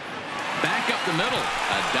 Back up the middle.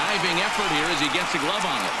 A diving effort here as he gets a glove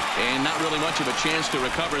on it. And not really much of a chance to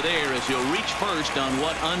recover there as he'll reach first on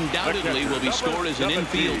what undoubtedly will be scored as an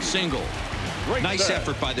infield single. Nice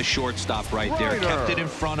effort by the shortstop right there. Kept it in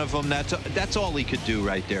front of him. That's all he could do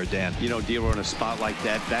right there, Dan. You know, Dealer, in a spot like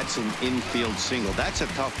that, that's an infield single. That's a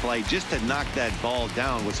tough play. Just to knock that ball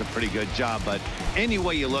down was a pretty good job. But any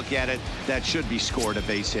way you look at it, that should be scored a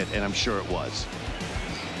base hit, and I'm sure it was.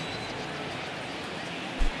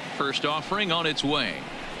 First offering on its way.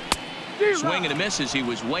 Swing and a miss as he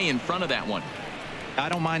was way in front of that one. I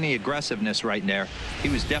don't mind the aggressiveness right there. He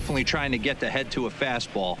was definitely trying to get the head to a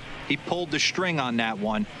fastball. He pulled the string on that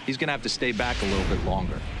one. He's going to have to stay back a little bit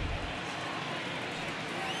longer.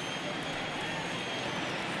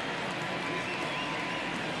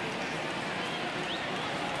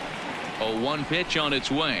 A 1 pitch on its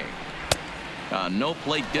way. No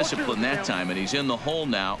plate discipline that time, and he's in the hole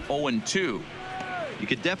now. 0-2. You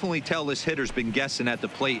could definitely tell this hitter's been guessing at the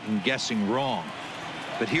plate and guessing wrong.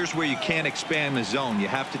 But here's where you can't expand the zone. You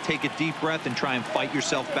have to take a deep breath and try and fight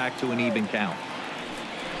yourself back to an even count.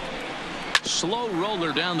 Slow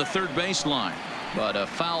roller down the third baseline, but a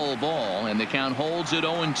foul ball, and the count holds at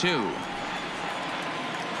 0-2.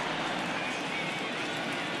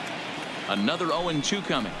 Another 0-2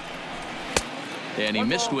 coming. And he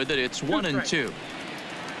missed with it. It's 1-2.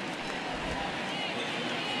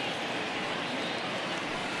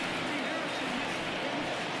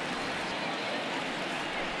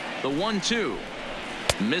 The 1-2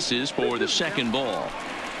 misses for the second ball.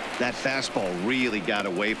 That fastball really got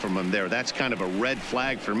away from him there. That's kind of a red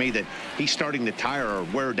flag for me that he's starting to tire or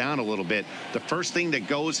wear down a little bit. The first thing that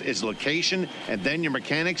goes is location and then your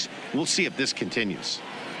mechanics. We'll see if this continues.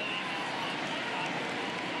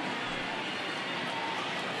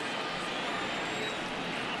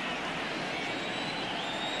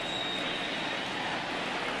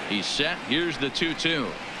 He's set. Here's the 2-2.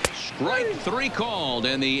 Strike 3 called,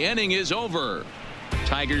 and the inning is over.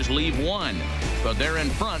 Tigers leave 1, but they're in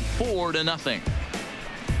front 4-0.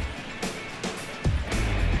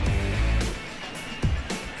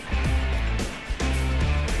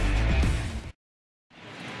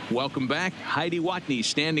 Welcome back. Heidi Watney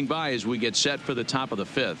standing by as we get set for the top of the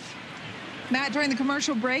 5th. Matt, during the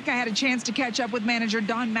commercial break, I had a chance to catch up with manager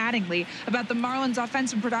Don Mattingly about the Marlins'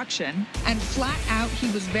 offensive production, and flat out,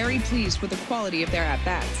 he was very pleased with the quality of their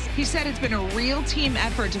at-bats. He said it's been a real team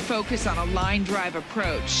effort to focus on a line drive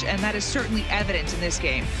approach, and that is certainly evident in this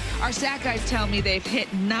game. Our stat guys tell me they've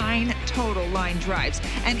hit 9 total line drives,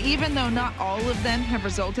 and even though not all of them have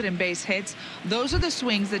resulted in base hits, those are the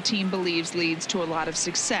swings the team believes leads to a lot of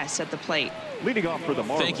success at the plate. Leading off for the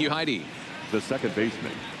Marlins. Thank you, Heidi. The second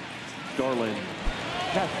baseman, Starlin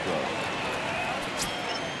Castro.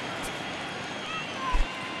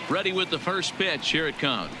 Ready with the first pitch. Here it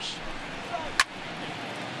comes.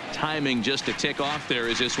 Timing just a tick off there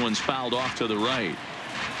as this one's fouled off to the right.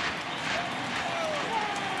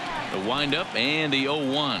 The windup and the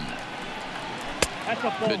 0-1.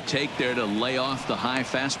 Good take there to lay off the high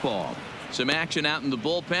fastball. Some action out in the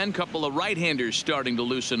bullpen. Couple of right-handers starting to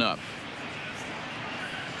loosen up.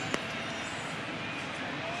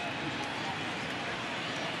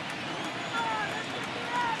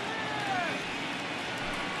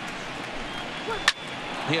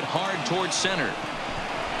 Hit hard towards center.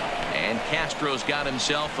 And Castro's got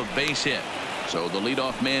himself a base hit. So the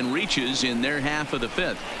leadoff man reaches in their half of the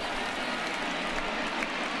 5th.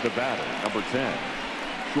 The batter, number 10,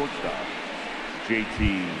 shortstop,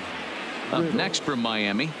 JT Up Riddle. next from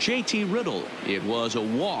Miami, JT Riddle. It was a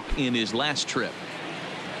walk in his last trip.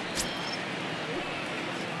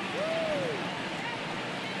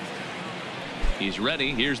 He's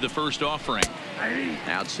ready. Here's the first offering.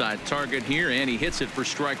 Outside target here, and he hits it for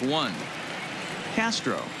strike 1.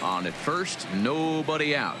 Castro on at first,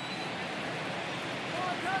 nobody out.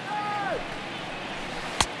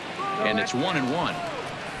 And it's 1-1.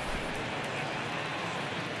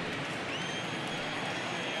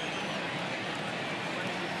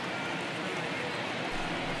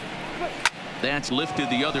 That's lifted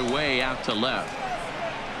the other way out to left.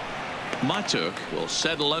 Matuk will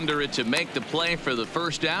settle under it to make the play for the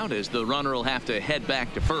first out, as the runner will have to head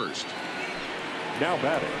back to first. Now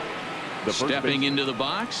batting. The first Stepping baseman, into the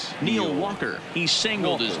box, Neil Walker. He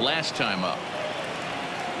singled his last time up.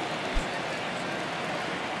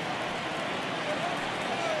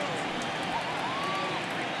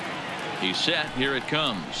 He's set. Here it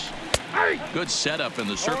comes. Good setup, and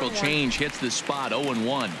the circle change hits the spot.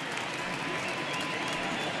 0-1.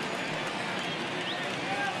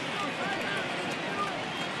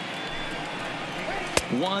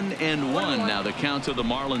 One and one now the count to the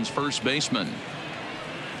Marlins first baseman.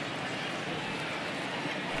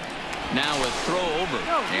 Now a throw over,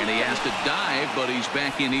 and he has to dive, but he's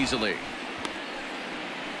back in easily.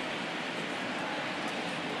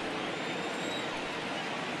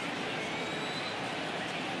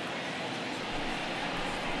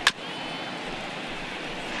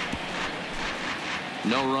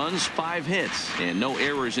 No runs, 5 hits, and no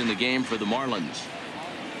errors in the game for the Marlins.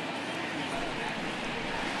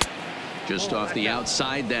 Just off the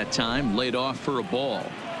outside that time, laid off for a ball.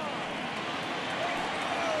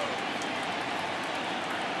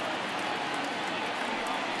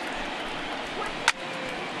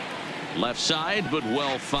 Left side, but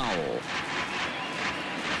well foul.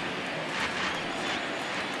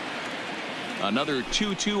 Another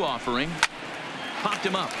 2-2 offering. Popped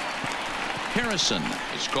him up. Harrison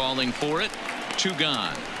is calling for it. 2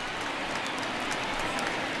 gone.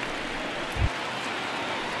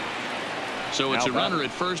 So it's a runner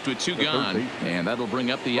at first with 2 gone, and that'll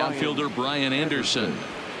bring up the outfielder Brian Anderson.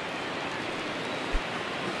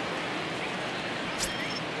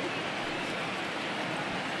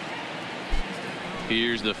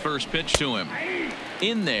 Here's the first pitch to him.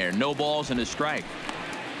 In there, no balls and a strike.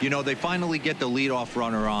 You know, they finally get the leadoff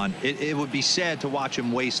runner on. It would be sad to watch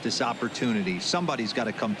him waste this opportunity. Somebody's got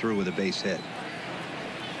to come through with a base hit.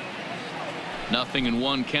 Nothing in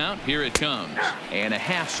 1 count. Here it comes. And a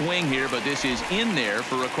half swing here, but this is in there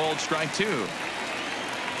for a called strike 2.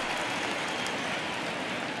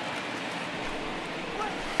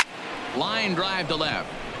 Line drive to left.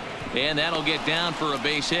 And that'll get down for a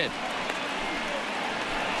base hit.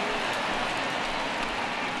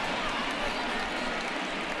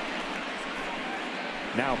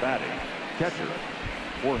 Now batting, catcher,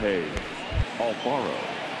 Jorge Alfaro.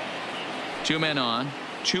 2 men on,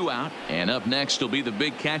 2 out, and up next will be the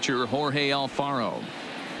big catcher Jorge Alfaro.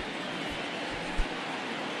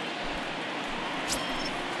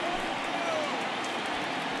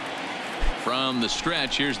 From the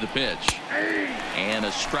stretch, here's the pitch. And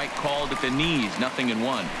a strike called at the knees,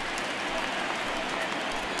 0-1.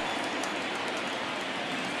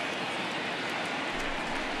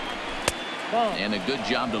 And a good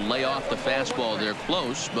job to lay off the fastball. They're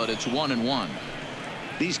close, but it's 1-1.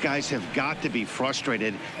 These guys have got to be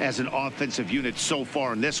frustrated as an offensive unit so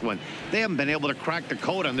far in this one. They haven't been able to crack the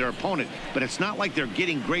code on their opponent, but it's not like they're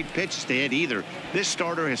getting great pitches to hit either. This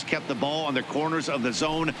starter has kept the ball on the corners of the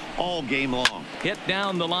zone all game long. Hit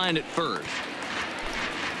down the line at first.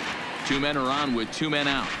 2 men are on with 2 men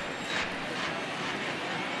out.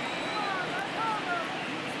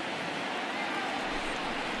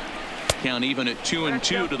 Count even at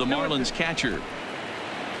 2-2 to the Marlins catcher.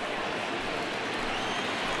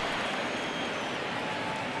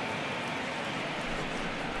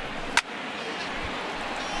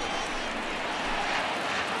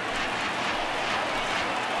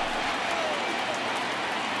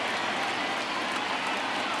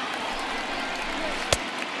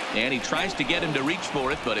 And he tries to get him to reach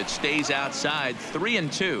for it, but it stays outside.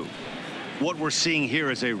 3-2. What we're seeing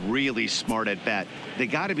here is a really smart at bat. They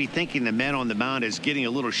got to be thinking the man on the mound is getting a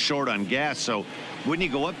little short on gas. So when you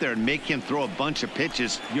go up there and make him throw a bunch of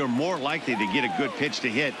pitches, you're more likely to get a good pitch to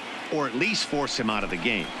hit or at least force him out of the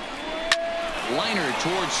game. Liner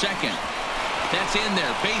towards second. That's in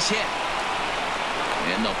there. Base hit.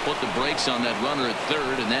 And they'll put the brakes on that runner at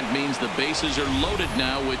third, and that means the bases are loaded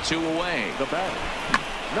now with 2 away. The batter,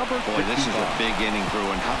 number 55. Boy, this is a big inning,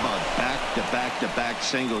 Bruin. How about back-to-back-to-back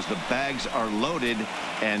singles? The bags are loaded,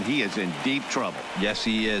 and he is in deep trouble. Yes,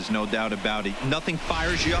 he is. No doubt about it. Nothing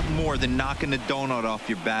fires you up more than knocking the donut off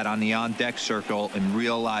your bat on the on-deck circle and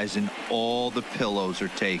realizing all the pillows are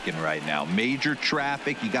taken right now. Major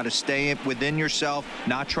traffic. You got to stay within yourself,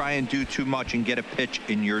 not try and do too much and get a pitch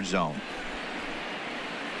in your zone.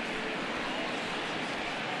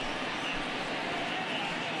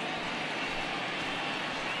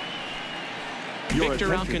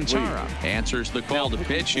 Victor Alcantara answers the call to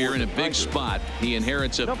pitch here in a big spot. He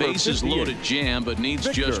inherits a bases loaded jam, but needs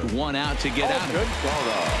just 1 out to get out of it.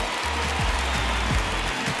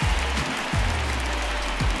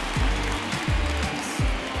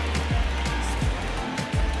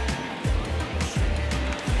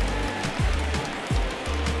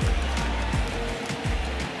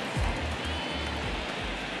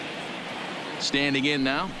 Standing in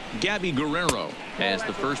now, Gabby Guerrero. As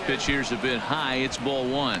the first pitch here's a bit high, it's ball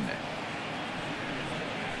 1.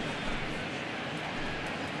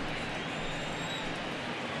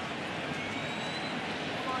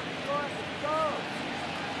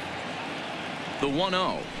 The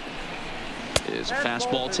 1-0 is a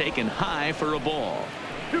fastball taken high for a ball.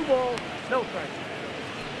 2 balls, no strikes.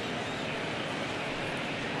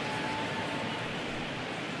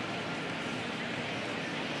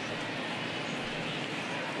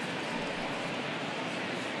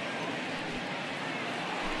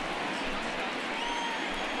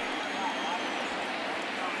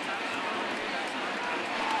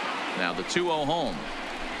 Now the 2-0 home.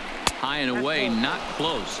 High and away, not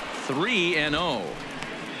close. 3-0.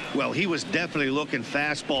 Well, he was definitely looking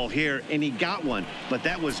fastball here, and he got one. But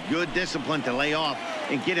that was good discipline to lay off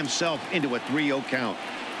and get himself into a 3-0 count.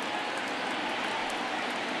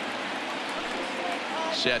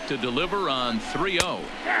 Set to deliver on 3-0.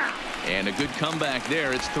 And a good comeback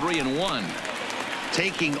there. It's 3-1.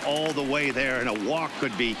 Taking all the way there, and a walk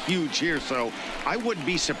could be huge here, so I wouldn't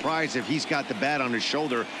be surprised if he's got the bat on his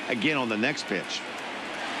shoulder again on the next pitch.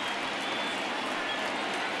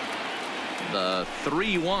 The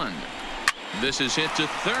 3-1. This is hit to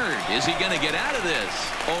third. Is he going to get out of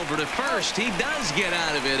this? Over to first. He does get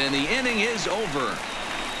out of it, and the inning is over.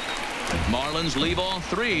 Marlins leave all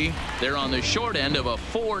 3. They're on the short end of a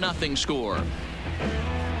 4-0 score.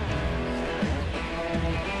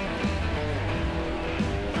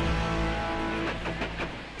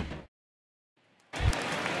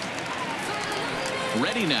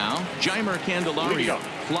 Ready now, Jeimer Candelario.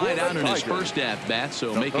 Flied out in his first at-bat,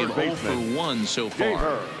 so make him 0 for 1 so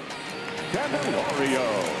far. Candelario.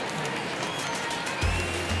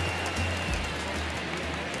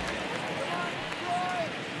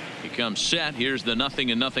 He comes set. Here's the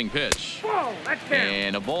 0-0 pitch.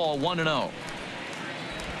 And a ball, 1-0.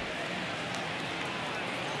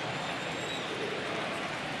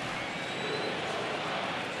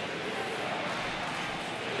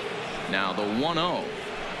 Now the 1-0.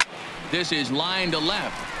 This is line to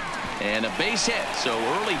left. And a base hit, so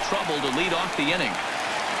early trouble to lead off the inning.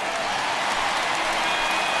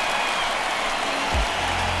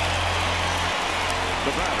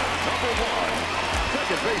 The batter, number 1,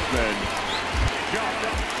 second baseman,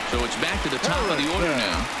 So it's back to the top of the order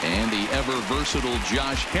now. And the ever-versatile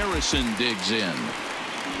Josh Harrison digs in.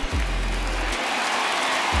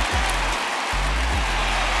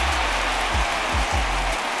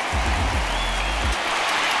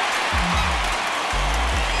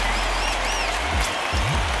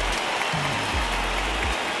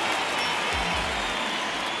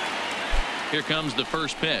 Here comes the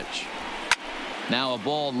first pitch. Now a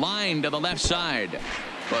ball lined to the left side,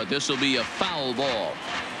 but this will be a foul ball.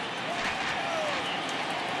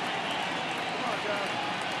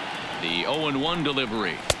 The 0-1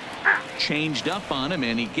 delivery. Changed up on him,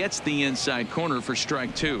 and he gets the inside corner for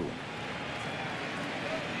strike two.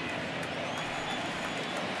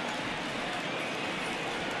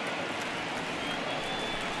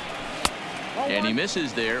 And he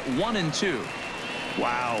misses there. 1-2.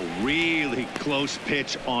 Wow, really close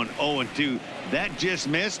pitch on 0-2. That just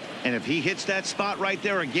missed, and if he hits that spot right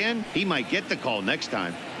there again, he might get the call next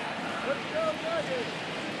time.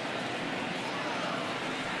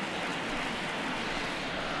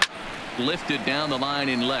 Lifted down the line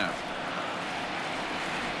in left.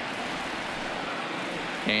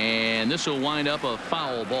 And this will wind up a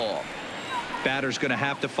foul ball. Batter's going to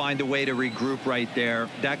have to find a way to regroup right there.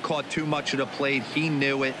 That caught too much of the plate. He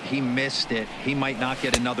knew it. He missed it. He might not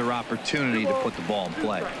get another opportunity to put the ball in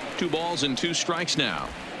play. 2 balls and 2 strikes now.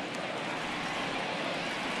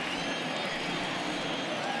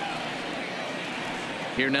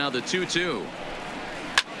 Here now the 2-2.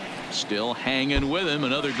 Still hanging with him.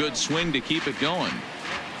 Another good swing to keep it going.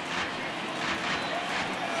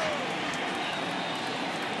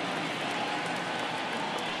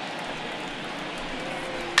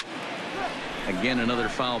 Again, another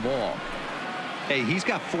foul ball. Hey, he's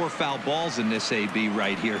got 4 foul balls in this AB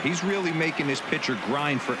right here. He's really making this pitcher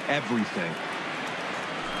grind for everything.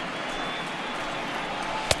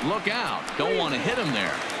 Look out. Don't want to hit him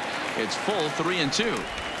there. It's full 3-2.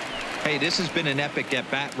 Hey, this has been an epic at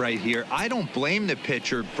bat right here. I don't blame the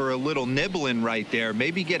pitcher for a little nibbling right there.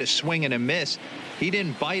 Maybe get a swing and a miss. He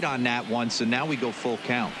didn't bite on that one, so now we go full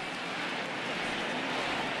count.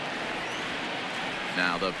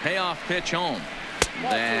 Now the payoff pitch home.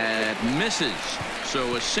 That misses.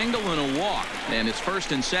 So a single and a walk, and it's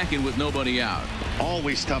first and second with nobody out.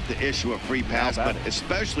 Always tough to issue a free pass, but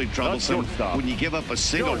especially troublesome when you give up a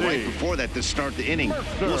single right before that to start the inning.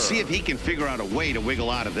 We'll see if he can figure out a way to wiggle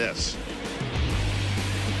out of this.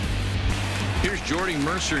 Here's Jordy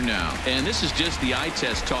Mercer now, and this is just the eye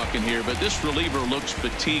test talking here, but this reliever looks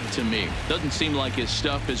fatigued to me. Doesn't seem like his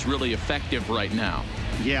stuff is really effective right now.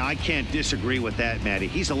 Yeah, I can't disagree with that, Matty.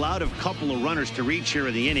 He's allowed a couple of runners to reach here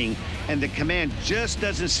in the inning, and the command just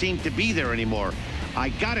doesn't seem to be there anymore. I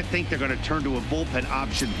got to think they're going to turn to a bullpen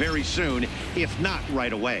option very soon, if not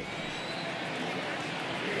right away.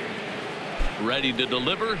 Ready to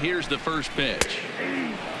deliver. Here's the first pitch.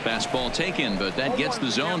 Fastball taken, but that gets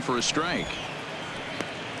the zone for a strike.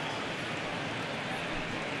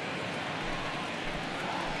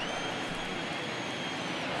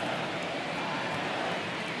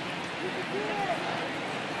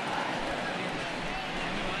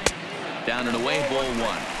 Down and away, ball 1.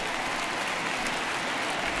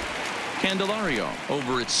 Candelario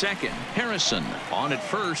over at second. Harrison on at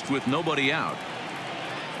first with nobody out.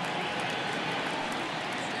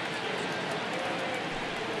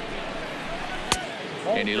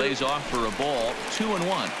 And he lays off for a ball.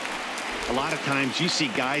 2-1. A lot of times you see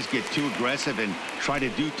guys get too aggressive and try to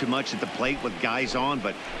do too much at the plate with guys on,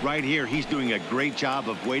 but right here he's doing a great job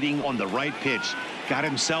of waiting on the right pitch. Got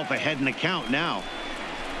himself ahead in the count now.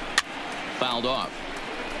 Fouled off.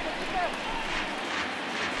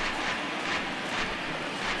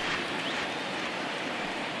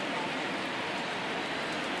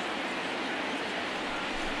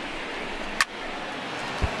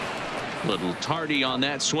 Little tardy on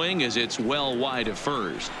that swing as it's well wide of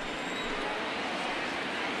first.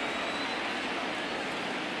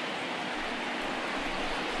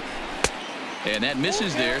 And that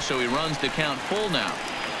misses there, so he runs the count full now.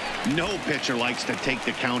 No pitcher likes to take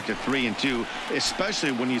the count to 3-2,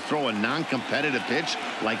 especially when you throw a non-competitive pitch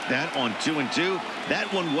like that on 2-2.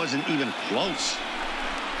 That one wasn't even close.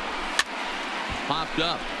 Popped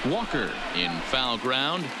up. Walker in foul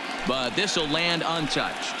ground, but this will land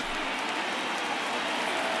untouched.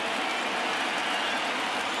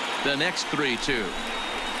 The next 3-2.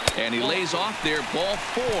 And he lays off there, ball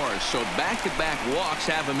 4. So back-to-back walks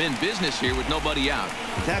have him in business here with nobody out.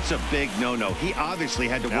 That's a big no-no. He obviously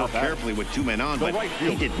had to work carefully with 2 men on, but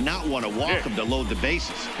he did not want to walk him to load the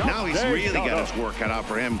bases. Now he's really got his work cut out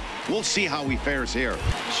for him. We'll see how he fares here.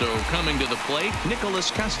 So coming to the plate,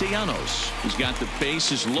 Nicholas Castellanos. He's got the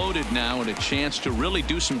bases loaded now and a chance to really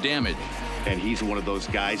do some damage. And he's one of those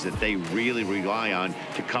guys that they really rely on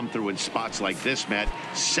to come through in spots like this, Matt.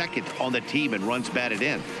 Second on the team and runs batted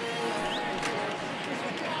in.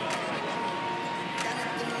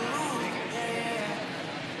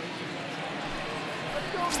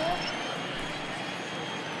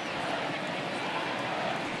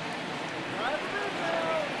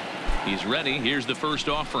 He's ready. Here's the first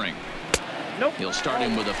offering. He'll start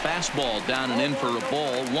him with a fastball down and in for a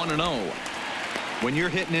ball, 1-0. When you're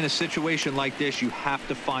hitting in a situation like this, you have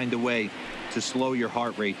to find a way to slow your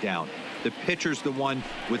heart rate down. The pitcher's the one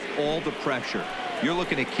with all the pressure. You're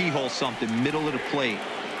looking to keyhole something middle of the plate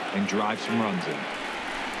and drive some runs in.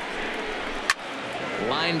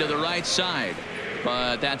 Line to the right side,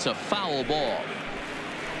 but that's a foul ball.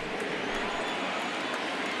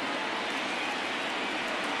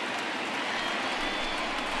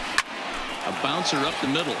 A bouncer up the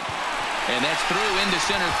middle. And that's through into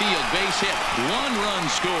center field. Base hit. 1 run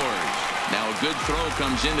scores. Now a good throw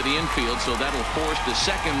comes into the infield, so that'll force the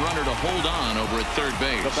second runner to hold on over at third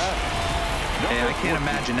base. Hey, I can't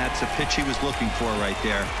imagine that's a pitch he was looking for right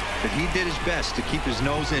there. But he did his best to keep his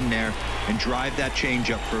nose in there and drive that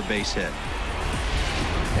changeup for a base hit.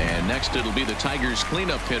 And next it'll be the Tigers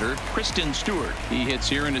cleanup hitter, Kristen Stewart. He hits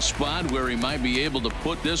here in a spot where he might be able to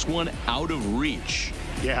put this one out of reach.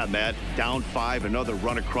 Yeah, Matt, down 5, another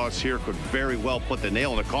run across here could very well put the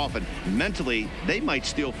nail in the coffin. Mentally, they might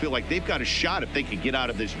still feel like they've got a shot if they could get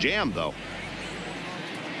out of this jam, though.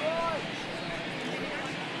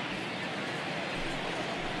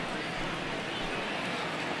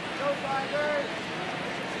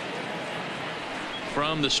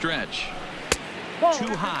 From the stretch.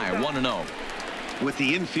 Too high, 1-0. With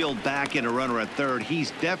the infield back and a runner at third,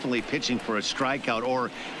 he's definitely pitching for a strikeout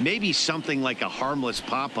or maybe something like a harmless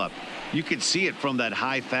pop-up. You could see it from that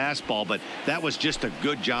high fastball, but that was just a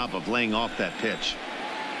good job of laying off that pitch.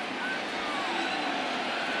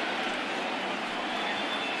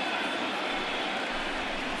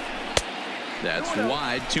 That's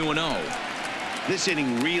wide, 2-0. This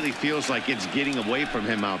inning really feels like it's getting away from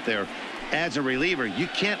him out there. As a reliever, you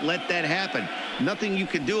can't let that happen. Nothing you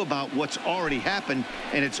can do about what's already happened,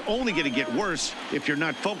 and it's only going to get worse if you're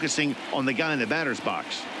not focusing on the guy in the batter's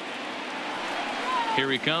box. Here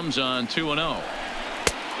he comes on 2-0.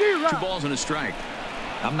 2 balls and a strike.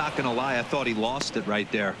 I'm not going to lie, I thought he lost it right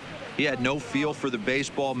there. He had no feel for the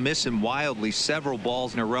baseball, missing wildly several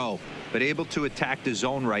balls in a row, but able to attack the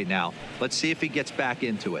zone right now. Let's see if he gets back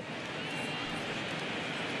into it.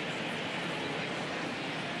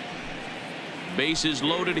 Bases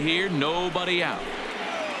loaded here, nobody out.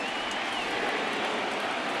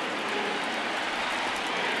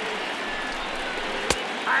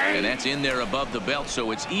 And that's in there above the belt,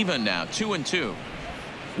 so it's even now, 2-2.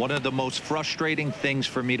 One of the most frustrating things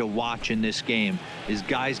for me to watch in this game is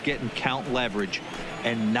guys getting count leverage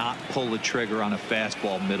and not pull the trigger on a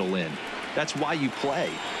fastball middle in. That's why you play,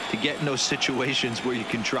 to get in those situations where you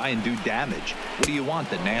can try and do damage. What do you want,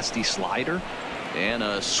 the nasty slider? And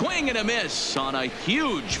a swing and a miss on a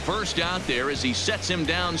huge first out there as he sets him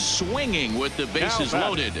down swinging with the bases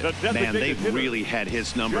loaded. Man, they've really had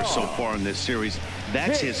his number so far in this series.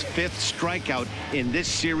 That's his 5th strikeout in this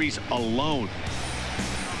series alone.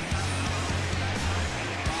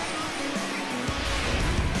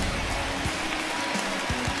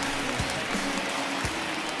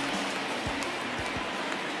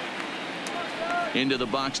 Into the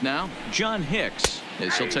box now, John Hicks,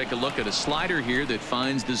 as he'll take a look at a slider here that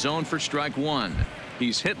finds the zone for strike 1.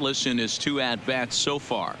 He's hitless in his 2 at-bats so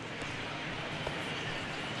far.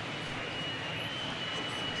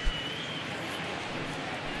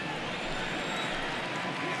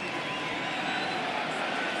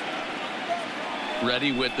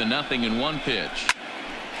 Ready with the 0-1 pitch.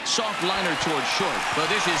 Soft liner towards short, but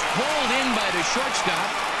this is pulled in by the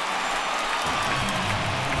shortstop.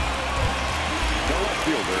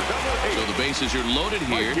 So the bases are loaded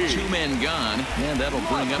here, 2 men gone, and that'll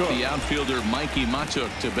bring up the outfielder Mikey Matuk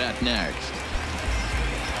to bat next.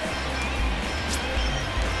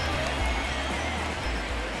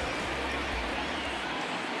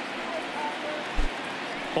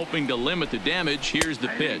 Hoping to limit the damage, here's the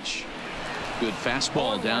pitch. Good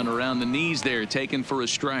fastball down around the knees there, taken for a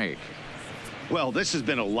strike. Well, this has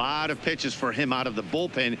been a lot of pitches for him out of the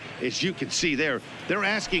bullpen. As you can see there, they're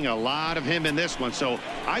asking a lot of him in this one. So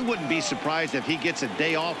I wouldn't be surprised if he gets a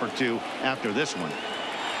day off or two after this one.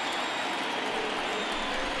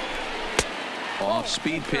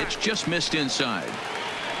 Off-speed pitch just missed inside.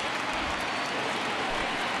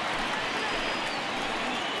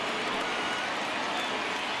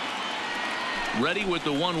 Ready with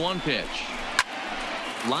the 1-1 pitch.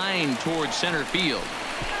 Line towards center field.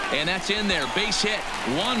 And that's in there. Base hit.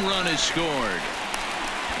 1 run is scored.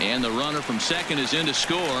 And the runner from second is in to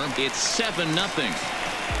score. It's 7-0.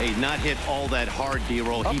 Hey, not hit all that hard,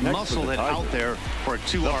 D-Roll. He muscled it out there for a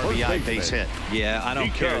 2 RBI base hit. Yeah, I don't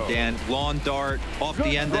care, Dan. Lawn dart, off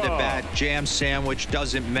the end of the bat, jam sandwich,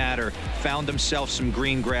 doesn't matter. Found himself some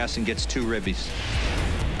green grass and gets 2 ribbies.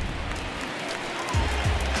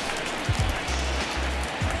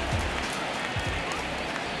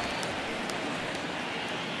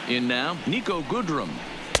 In now, Nico Goodrum.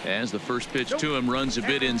 As the first pitch to him runs a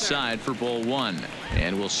bit inside for ball 1.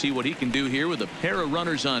 And we'll see what he can do here with a pair of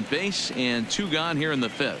runners on base and 2 gone here in the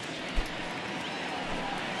 5th.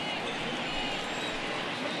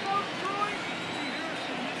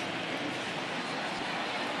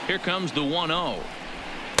 Here comes the 1-0.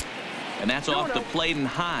 And that's off the plate and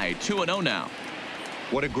high. 2-0 now.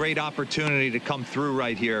 What a great opportunity to come through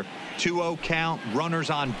right here. 2-0 count, runners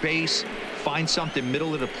on base. Find something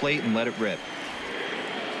middle of the plate and let it rip.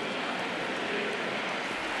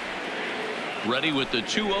 Ready with the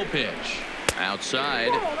 2-0 pitch.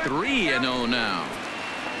 Outside. 3-0 now.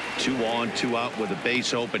 2 on, 2 out with a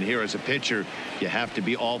base open here. As a pitcher, you have to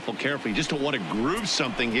be awful careful. You just don't want to groove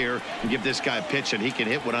something here and give this guy a pitch and he can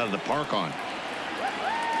hit one out of the park on.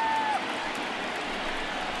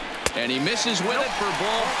 And he misses with it for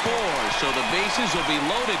ball 4. So the bases will be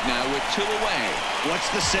loaded now with 2 away. What's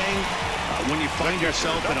the saying? When you find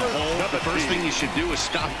yourself in a hole, the first thing you should do is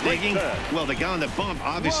stop digging. Well, the guy on the bump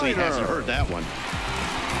obviously hasn't heard that one.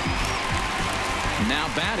 Now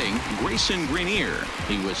batting, Grayson Greenier.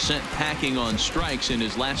 He was sent packing on strikes in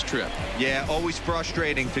his last trip. Yeah, always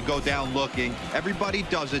frustrating to go down looking. Everybody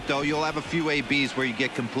does it, though. You'll have a few ABs where you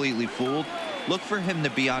get completely fooled. Look for him to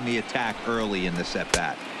be on the attack early in this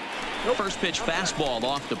at-bat. First pitch fastball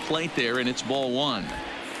off the plate there, and it's ball 1.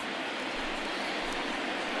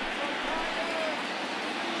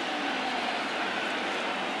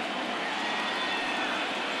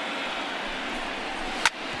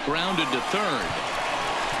 Grounded to third.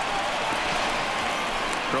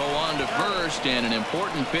 Throw on to first, and an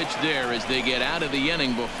important pitch there as they get out of the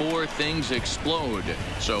inning before things explode.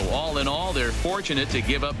 So all in all, they're fortunate to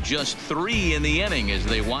give up just 3 in the inning as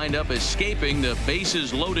they wind up escaping the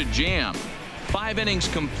bases loaded jam. 5 innings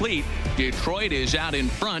complete. Detroit is out in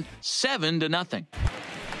front 7-0.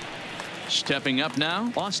 Stepping up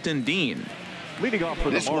now, Austin Dean. Leading off for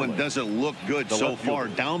this the one doesn't look good so far.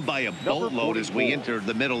 Down by a boatload as we enter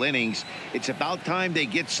the middle innings. It's about time they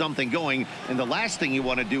get something going, and the last thing you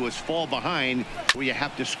want to do is fall behind where you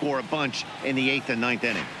have to score a bunch in the 8th and 9th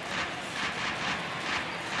inning.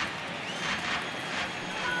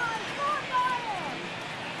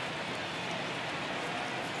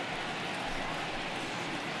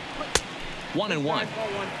 One and one.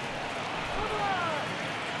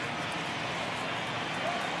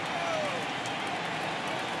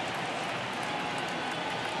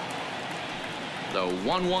 The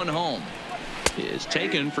 1-1 home is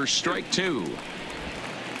taken for strike 2.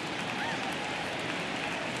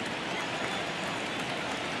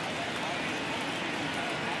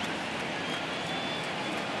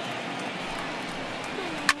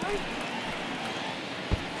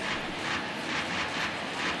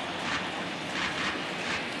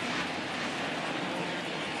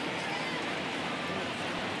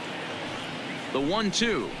 The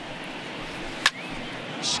 1-2.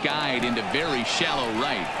 Skied into very shallow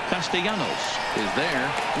right. Castellanos is there.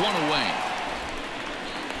 1 away.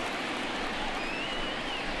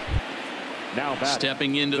 Now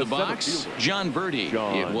stepping into the box, John Birdie.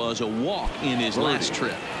 It was a walk in his last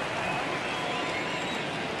trip.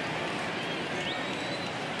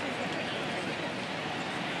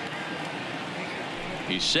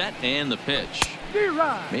 He's set, and the pitch.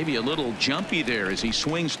 Maybe a little jumpy there as he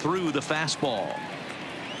swings through the fastball.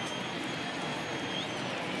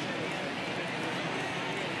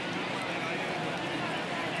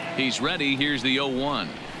 He's ready. Here's the 0-1.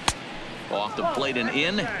 Off the plate and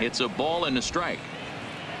in. It's a ball and a strike.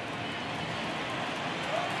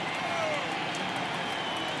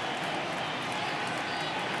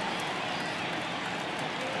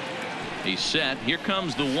 He's set. Here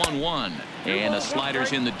comes the 1-1. And a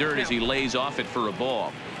slider's in the dirt as he lays off it for a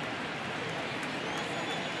ball.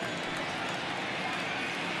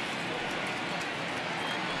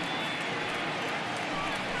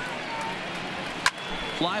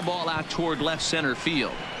 fly ball out toward left center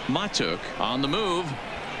field. Matuk on the move.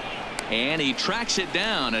 And he tracks it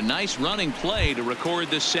down. A nice running play to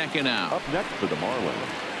record the second out. Up next for the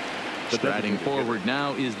Marlins. Striding forward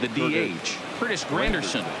now is the DH. Curtis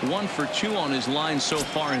Granderson, 1 for 2 on his line so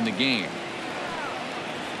far in the game.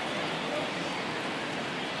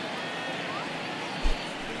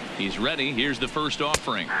 He's ready. Here's the first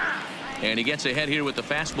offering. And he gets ahead here with the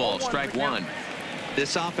fastball. Strike one.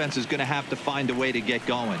 This offense is going to have to find a way to get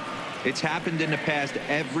going. It's happened in the past.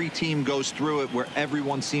 Every team goes through it where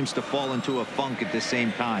everyone seems to fall into a funk at the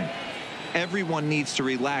same time. Everyone needs to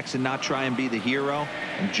relax and not try and be the hero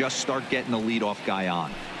and just start getting the leadoff guy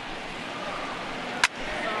on.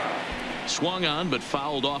 Swung on but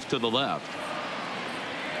fouled off to the left.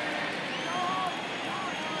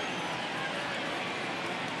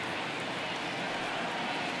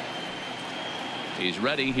 He's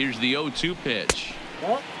ready. Here's the 0-2 pitch.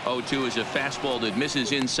 0-2 is a fastball that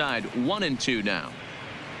misses inside. 1-2 now.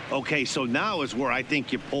 Okay, so now is where I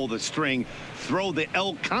think you pull the string. Throw the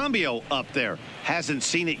El Cambio up there. Hasn't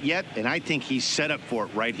seen it yet, and I think he's set up for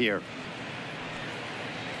it right here.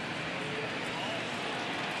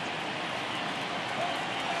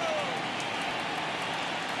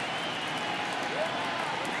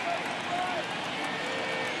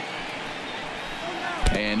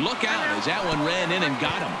 And look out as that one ran in and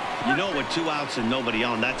got him. You know, with 2 outs and nobody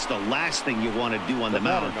on, that's the last thing you want to do on the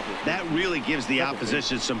mound. That really gives the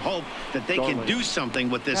opposition some hope that they can do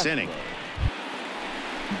something with this inning.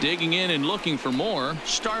 Digging in and looking for more,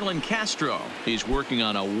 Starlin Castro. He's working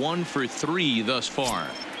on a 1 for 3 thus far.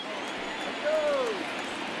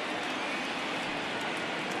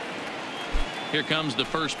 Here comes the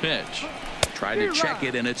first pitch. Try to check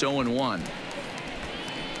it, and it's 0-1.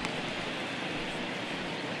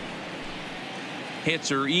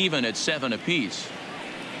 Hits are even at 7 apiece.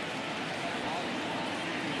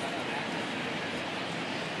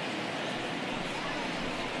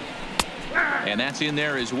 And that's in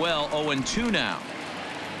there as well. 0-2 now.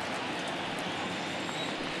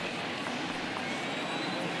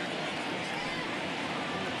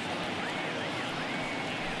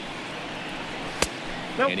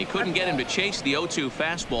 And he couldn't get him to chase the 0-2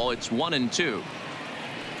 fastball. It's 1-2.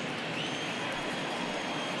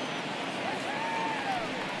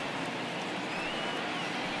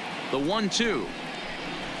 The 1-2.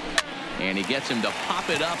 And he gets him to pop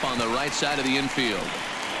it up on the right side of the infield.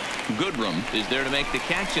 Goodrum is there to make the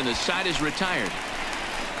catch, and the side is retired.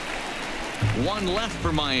 1 left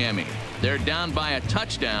for Miami. They're down by a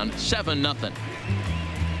touchdown, 7-0.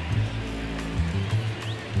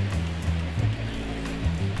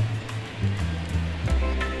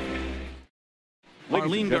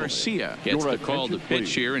 Marlin Garcia gets the call to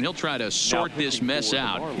pitch here, and he'll try to sort this mess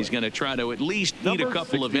out. He's going to try to at least eat a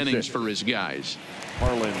couple of innings for his guys.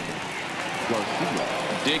 Marlin Garcia.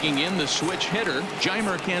 Digging in the switch hitter,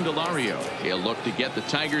 Jeimer Candelario. He'll look to get the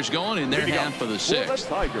Tigers going in their half of the 6th. The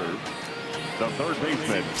Tigers, the third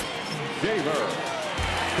baseman, Jeimer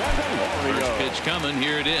Candelario. First pitch coming.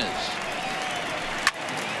 Here it is.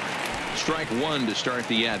 Strike one to start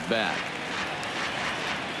the at-bat.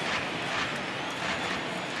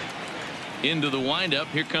 Into the windup.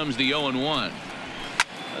 Here comes the 0-1.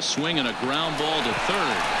 A swing and a ground ball to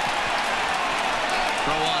third.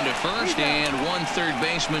 Throw on to first, and one third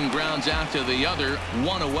baseman grounds out to the other.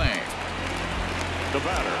 One away. The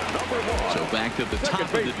batter, number 1. So back to the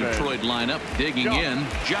top of the Detroit lineup. Digging in,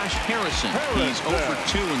 Josh Harrison. He's 0 for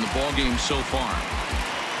 2 in the ballgame so far.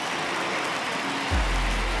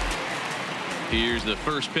 Here's the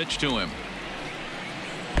first pitch to him.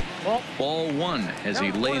 Ball 1 as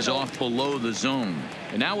he lays off below the zone.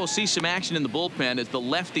 And now we'll see some action in the bullpen as the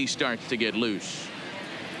lefty starts to get loose.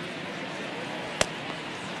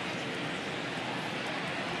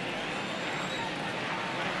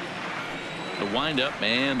 The windup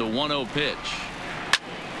and the 1-0 pitch.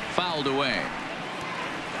 Fouled away.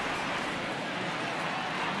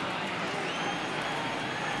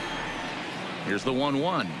 Here's the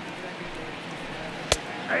 1-1.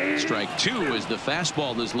 Strike 2 as the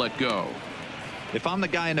fastball is let go. If I'm the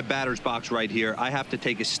guy in the batter's box right here, I have to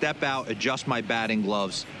take a step out, adjust my batting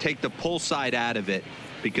gloves, take the pull side out of it,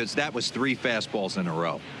 because that was 3 fastballs in a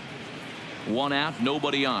row. 1 out,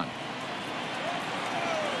 nobody on.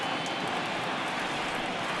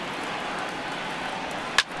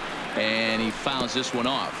 And he fouls this one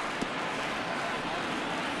off.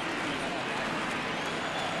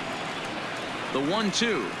 The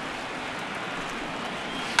 1-2.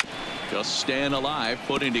 Just staying alive,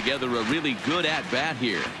 putting together a really good at-bat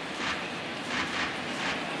here.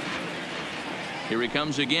 Here he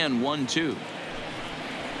comes again, 1-2.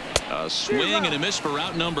 A swing and a miss for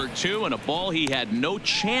out number 2, and a ball he had no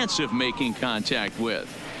chance of making contact with.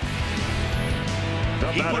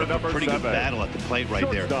 He put up a pretty good battle at the plate right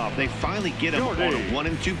there. They finally get him on a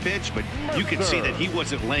 1-2 pitch, but you can see that he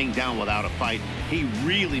wasn't laying down without a fight. He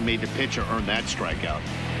really made the pitcher earn that strikeout.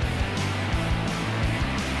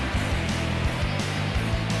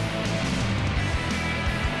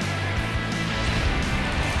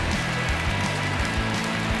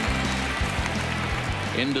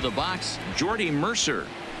 Into the box, Jordy Mercer,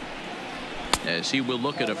 as he will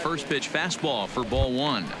look at a first pitch fastball for ball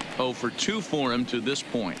 1. 0 for 2 for him to this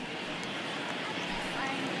point.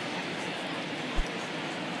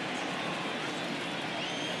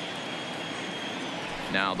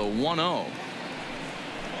 Now the 1-0,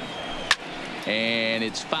 and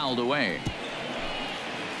it's fouled away.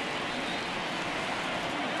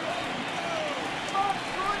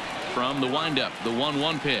 From the windup, the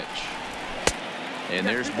 1-1 pitch. And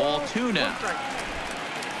there's ball 2 now.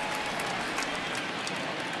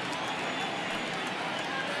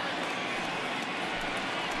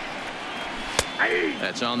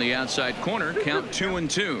 That's on the outside corner. Count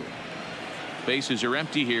 2-2. Bases are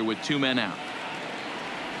empty here with 2 men out.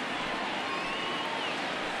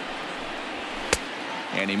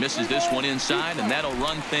 And he misses this one inside, and that'll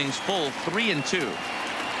run things full 3-2.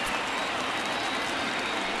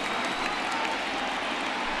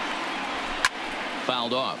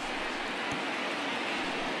 Fouled off.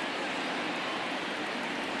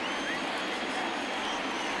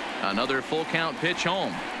 Another full count pitch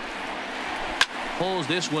home. Pulls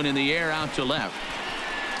this one in the air out to left.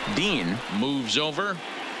 Dean moves over.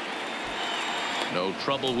 No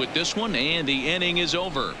trouble with this one, and the inning is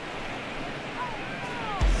over.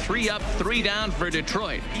 3 up, 3 down for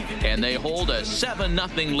Detroit, and they hold a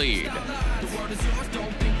 7-0 lead.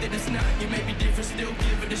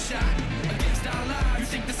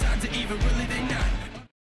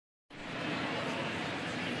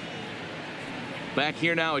 Back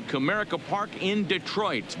here now at Comerica Park in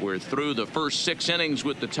Detroit. We're through the first 6 innings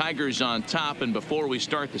with the Tigers on top, and before we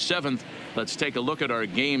start the 7th, let's take a look at our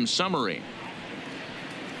game summary.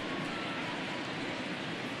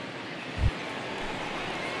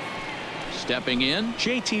 Stepping in,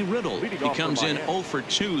 JT Riddle. He comes in 0 for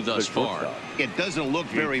 2 thus far. It doesn't look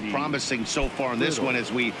very promising so far in this one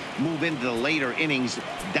as we move into the later innings.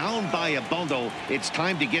 Down by a bundle, it's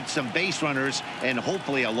time to get some base runners and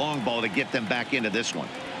hopefully a long ball to get them back into this one.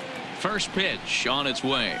 First pitch on its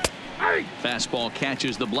way. Fastball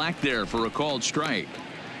catches the black there for a called strike.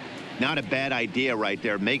 Not a bad idea right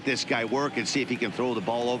there. Make this guy work and see if he can throw the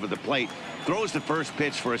ball over the plate. Throws the first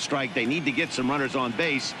pitch for a strike. They need to get some runners on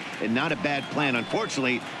base, and not a bad plan.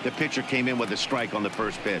 Unfortunately, the pitcher came in with a strike on the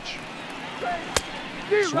first pitch.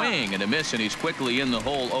 Swing and a miss, and he's quickly in the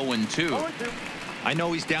hole. 0-2. I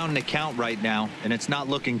know he's down in the count right now, and it's not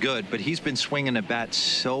looking good, but he's been swinging the bat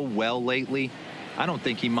so well lately. I don't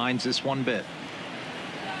think he minds this one bit.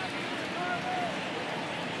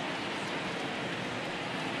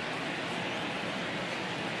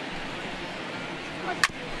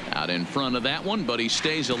 Out in front of that one, but he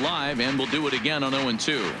stays alive and will do it again on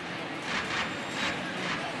 0-2.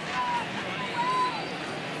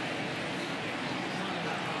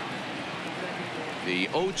 The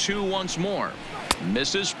 0-2 once more.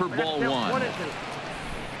 Misses for ball 1.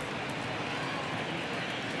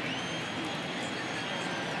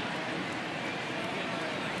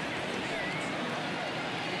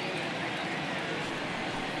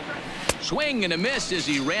 Swing and a miss as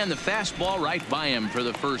he ran the fastball right by him for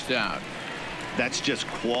the first out. That's just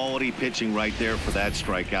quality pitching right there for that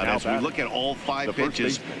strikeout. As we look at all 5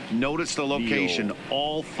 pitches, notice the location.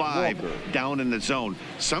 All 5 down in the zone.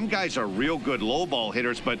 Some guys are real good low ball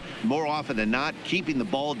hitters, but more often than not, keeping the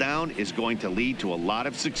ball down is going to lead to a lot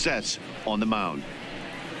of success on the mound.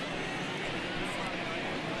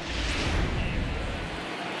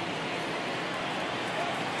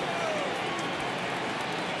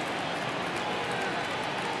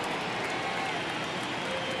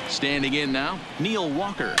 Standing in now, Neil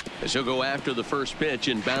Walker, as he'll go after the first pitch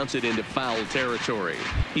and bounce it into foul territory.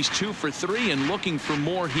 He's 2 for 3 and looking for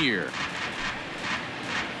more here.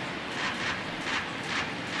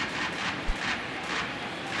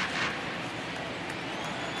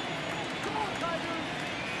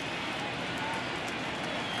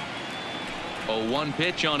 A 1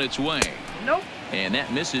 pitch on its way. Nope. And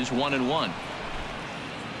that misses 1-1.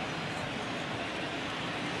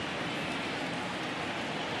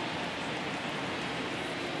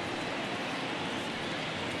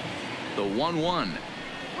 The 1-1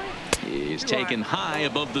 is taken high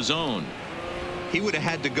above the zone. He would have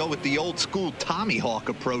had to go with the old school Tommy Hawk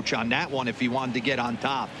approach on that one if he wanted to get on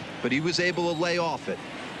top, but he was able to lay off it.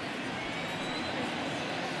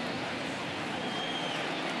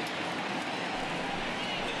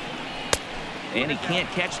 And he can't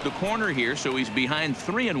catch the corner here, so he's behind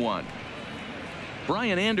 3-1.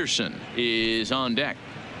 Brian Anderson is on deck.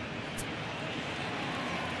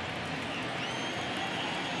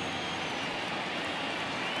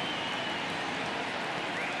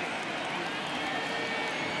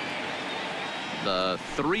 The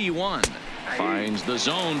 3-1 finds the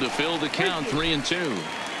zone to fill the count. 3-2.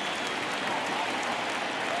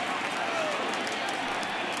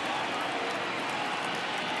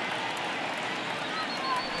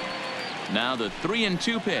 Now the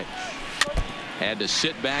 3-2 pitch. Had to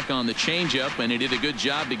sit back on the changeup, and he did a good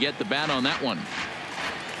job to get the bat on that one.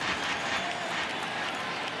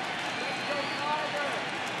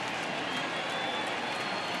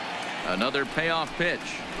 Another payoff pitch.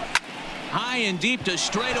 High and deep to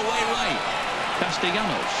straightaway right.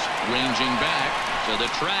 Castellanos ranging back to the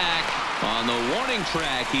track. On the warning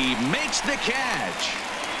track, he makes the catch.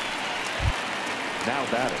 Now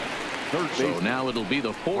batting. So now it'll be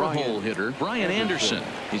the 4-hole hitter, Brian Anderson.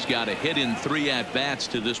 He's got a hit in 3 at-bats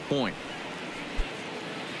to this point.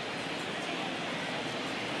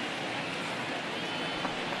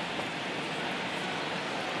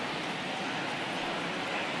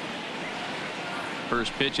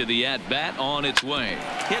 First pitch of the at-bat on its way.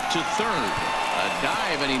 Hit to third. A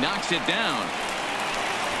dive, and he knocks it down.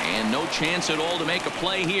 And no chance at all to make a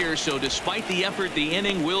play here, so despite the effort, the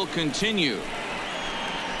inning will continue.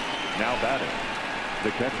 Now batting,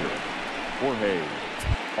 the catcher, Jorge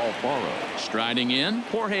Alfaro. Striding in,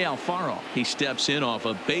 Jorge Alfaro. He steps in off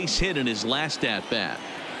a base hit in his last at-bat.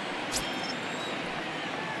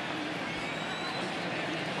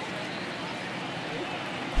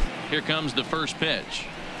 Here comes the first pitch.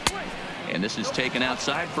 And this is taken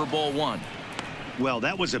outside for ball 1. Well,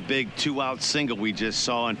 that was a big 2-out single we just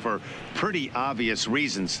saw, and for pretty obvious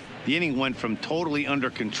reasons. The inning went from totally under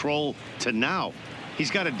control to now. He's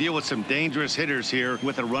got to deal with some dangerous hitters here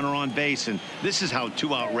with a runner on base, and this is how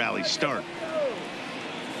 2-out rallies start.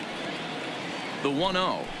 The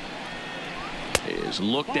 1-0 is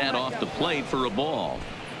looked at off the plate for a ball.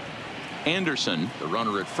 Anderson, the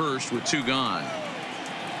runner at first with 2 gone.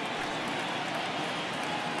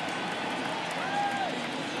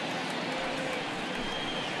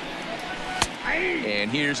 And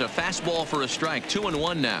here's a fastball for a strike.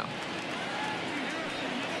 2-1 now.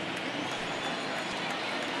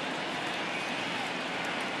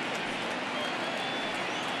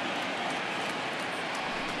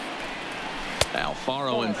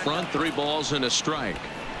 Alfaro in front, 3 balls and a strike.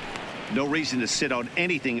 No reason to sit on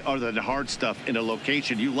anything other than the hard stuff in a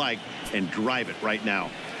location you like and drive it right now.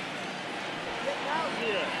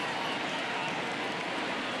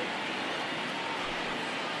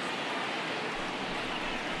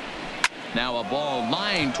 Now a ball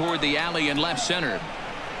lined toward the alley in left center.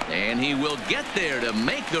 And he will get there to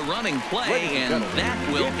make the running play, and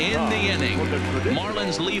that will end the inning.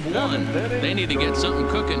 Marlins leave 1. They need to get something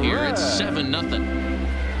cooking here. It's 7-0.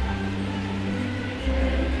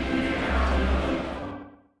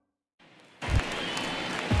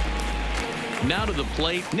 Now to the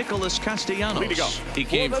plate, Nicholas Castellanos. He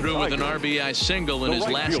came through with an RBI single in his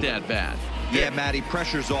last at-bat. Yeah, Matty,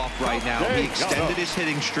 pressure's off right now. He extended his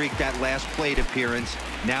hitting streak that last plate appearance.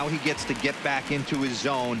 Now he gets to get back into his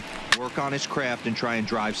zone, work on his craft, and try and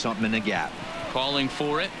drive something in the gap. Calling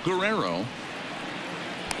for it, Guerrero.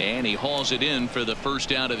 And he hauls it in for the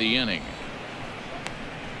first out of the inning.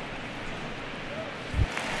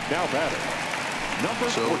 Now batting.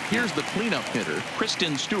 So here's the cleanup hitter,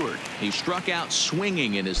 Kristen Stewart. He struck out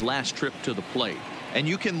swinging in his last trip to the plate. And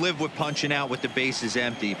you can live with punching out with the bases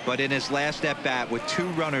empty, but in his last at bat with 2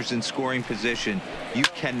 runners in scoring position, you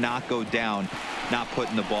cannot go down not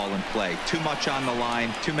putting the ball in play. Too much on the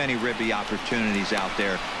line, too many ribby opportunities out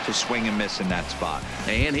there to swing and miss in that spot.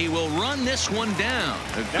 And he will run this one down.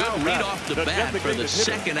 A good read off the bat for the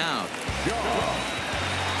second out.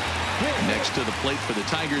 Next to the plate for the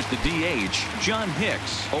Tigers, the DH, John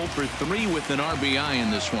Hicks, 0 for 3 with an RBI in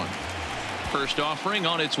this one. First offering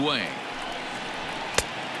on its way.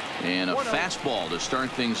 And a fastball to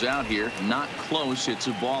start things out here. Not close. It's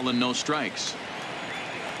a ball and no strikes.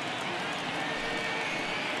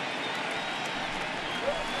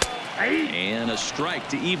 And a strike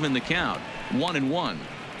to even the count. 1-1.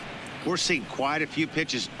 We're seeing quite a few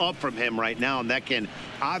pitches up from him right now, and that can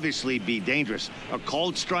obviously be dangerous. A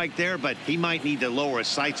cold strike there, but he might need to lower his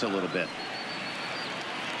sights a little bit.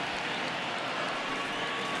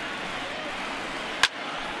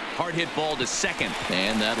 Hard hit ball to second,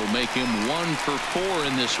 and that'll make him 1 for 4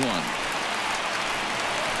 in this one.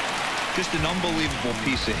 Just an unbelievable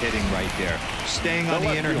piece of hitting right there. Staying on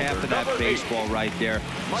the inner half of that baseball right there.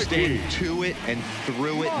 Staying to it and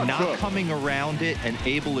through it, not coming around it, and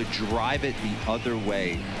able to drive it the other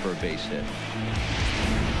way for a base hit.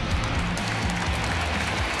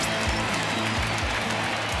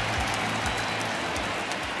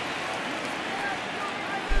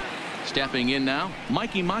 Stepping in now,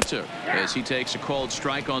 Mikey Matuk, as he takes a called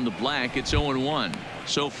strike on the black. It's 0-1.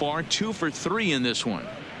 So far, 2 for 3 in this one.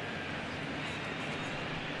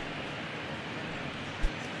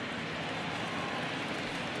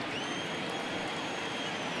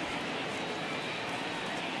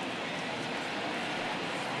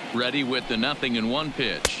 Ready with the 0-1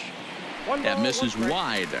 pitch. That misses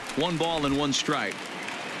wide. 1 ball and 1 strike.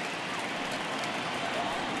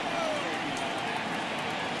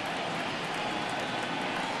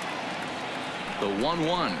 The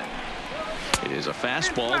 1-1. It is a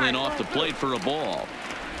fastball, then off the plate for a ball.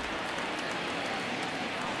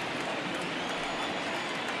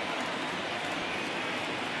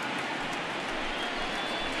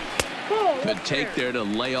 Good take there to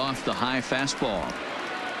lay off the high fastball.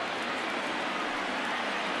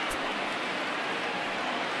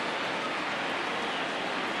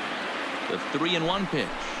 The 3-1 pitch.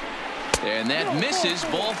 And that misses,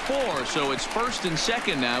 ball 4. So it's 1st and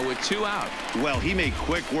 2nd now with 2 out. Well, he made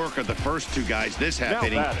quick work of the first 2 guys this half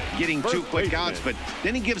inning, getting 2 quick outs, but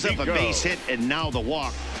then he gives up a base hit and now the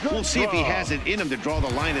walk. We'll see if he has it in him to draw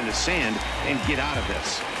the line in the sand and get out of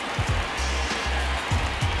this.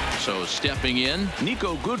 So stepping in,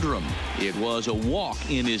 Nico Goodrum. It was a walk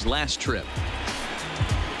in his last trip.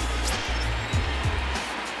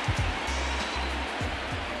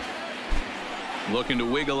 Looking to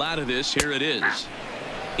wiggle out of this. Here it is.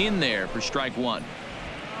 In there for strike 1.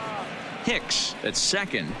 Hicks at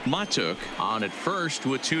second. Matuk on at first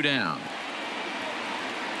with 2 down.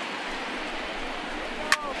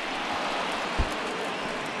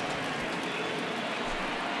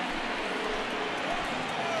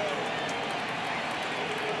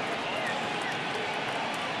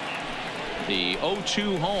 The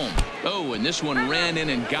 0-2 home. Oh, and this one ran in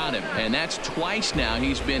and got him. And that's twice now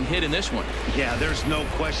he's been hit in this one. Yeah, there's no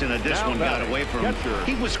question that this one got away from him.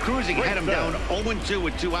 He was cruising, had him down 0-2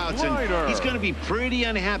 with 2 outs, and he's going to be pretty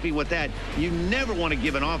unhappy with that. You never want to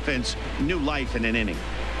give an offense new life in an inning.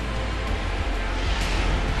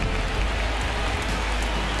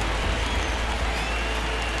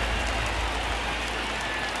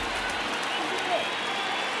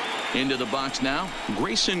 Into the box now,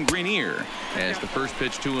 Grayson Greenier, as the first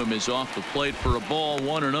pitch to him is off the plate for a ball,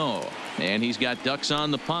 1-0. And he's got ducks on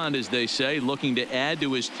the pond, as they say, looking to add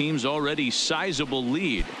to his team's already sizable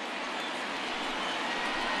lead.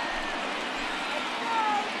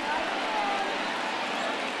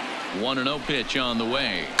 One 1-0 pitch on the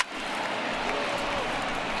way.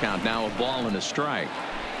 Count now, a ball and a strike.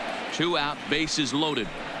 2 out, bases loaded.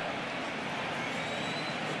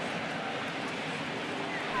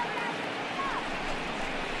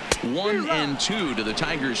 1-2 to the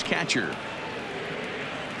Tigers catcher.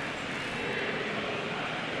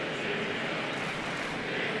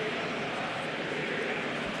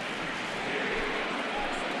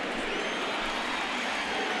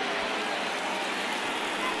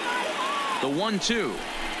 The 1-2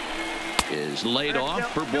 is laid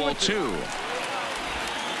off for ball 2.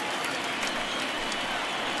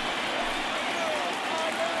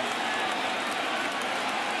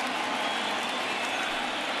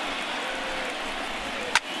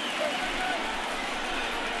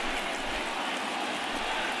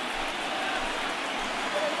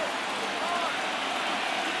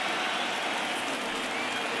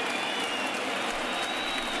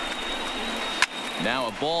 Now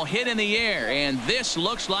a ball hit in the air, and this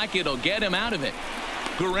looks like it'll get him out of it.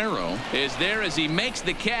 Guerrero is there as he makes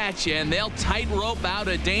the catch, and they'll tightrope out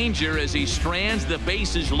of danger as he strands the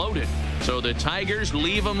bases loaded. So the Tigers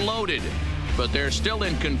leave them loaded, but they're still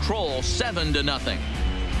in control, 7-0.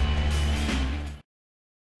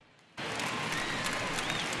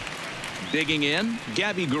 Digging in,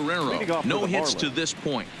 Gabby Guerrero. No hits to this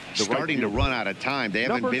point. Starting to run out of time. They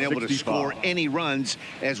haven't been able to score any runs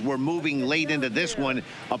as we're moving late into this one.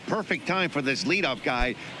 A perfect time for this leadoff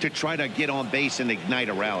guy to try to get on base and ignite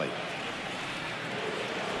a rally.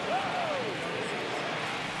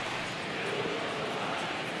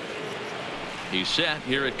 He's set.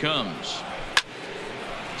 Here it comes.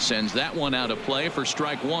 Sends that one out of play for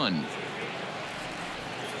strike 1.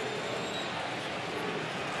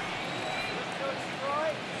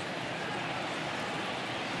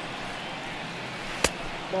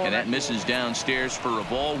 And that misses downstairs for a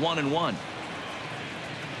ball, 1-1.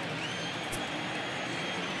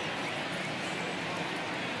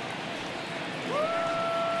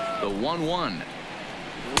 The 1-1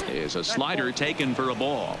 is a slider taken for a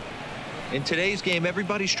ball. In today's game,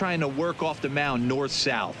 everybody's trying to work off the mound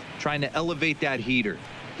north-south, trying to elevate that heater.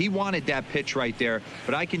 He wanted that pitch right there,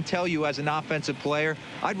 but I can tell you as an offensive player,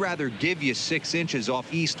 I'd rather give you 6 inches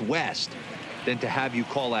off east-west than to have you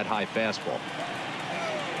call that high fastball.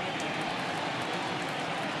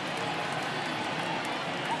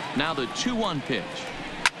 Now the 2-1 pitch.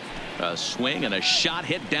 A swing and a shot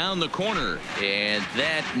hit down the corner, and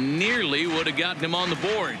that nearly would have gotten him on the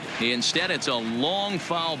board. Instead, it's a long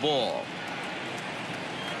foul ball.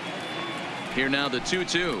 Here now the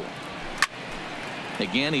 2-2.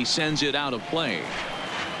 Again, he sends it out of play.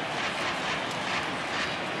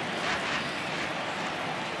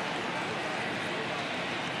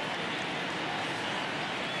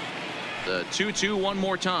 The 2-2 one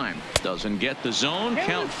more time. Doesn't get the zone.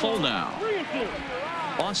 Count full now.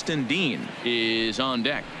 Austin Dean is on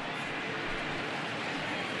deck.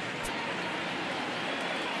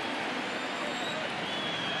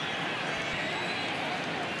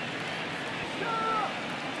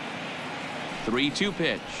 The 3-2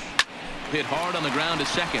 pitch. Hit hard on the ground to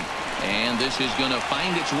second. And this is going to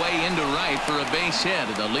find its way into right for a base hit.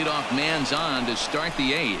 The leadoff man's on to start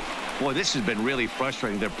the 8th. Boy, this has been really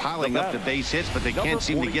frustrating. They're piling up the base hits, but they can't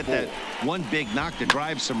seem to get that one big knock to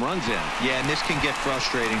drive some runs in. Yeah, and this can get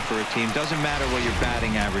frustrating for a team. Doesn't matter what your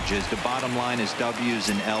batting average is. The bottom line is W's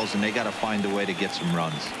and L's, and they got to find a way to get some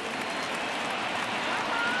runs.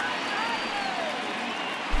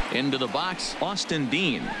 Into the box, Austin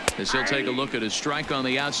Dean, as he'll take a look at his strike on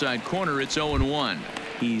the outside corner. It's 0-1.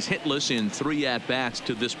 He's hitless in 3 at-bats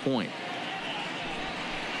to this point.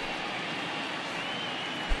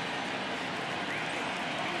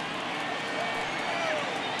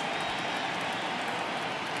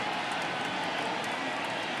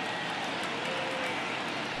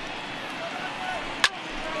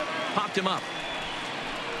 Popped him up.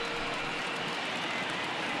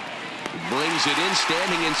 Brings it in,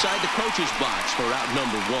 standing inside the coach's box for out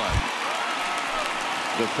number 1.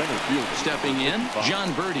 The center fielder. Stepping in,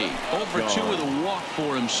 John Birdie. Over 2 with a walk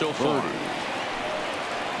for him so far.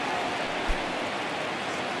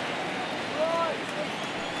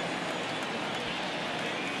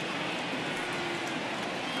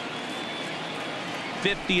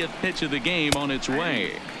 '50th pitch of the game on its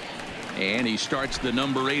way. And he starts the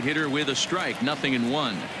number 8 hitter with a strike.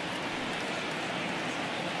 0-1.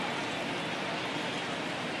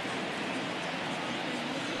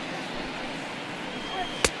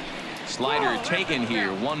 Slider taken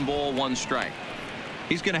here. 1 ball, 1 strike.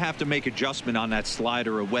 He's going to have to make adjustment on that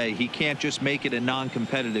slider away. He can't just make it a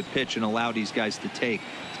non-competitive pitch and allow these guys to take.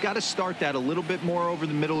 He's got to start that a little bit more over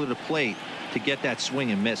the middle of the plate to get that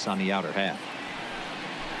swing and miss on the outer half.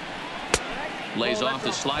 Lays off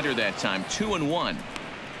the slider that time. 2-1.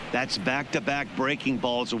 That's back-to-back breaking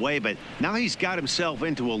balls away, but now he's got himself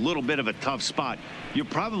into a little bit of a tough spot. You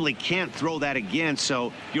probably can't throw that again,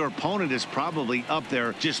 so your opponent is probably up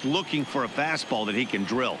there just looking for a fastball that he can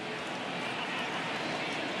drill.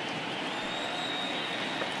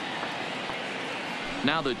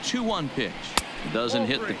 Now the 2-1 pitch. Doesn't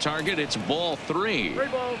hit the target. It's ball 3. 3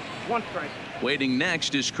 balls, 1 strike. Waiting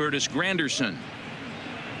next is Curtis Granderson.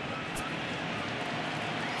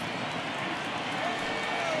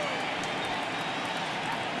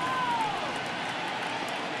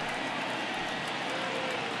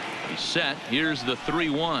 Set. Here's the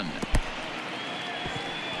 3-1.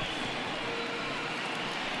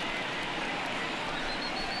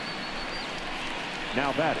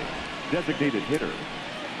 Now batting, designated hitter,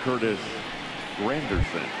 Curtis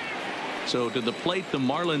Granderson. So to the plate, the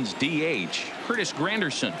Marlins DH, Curtis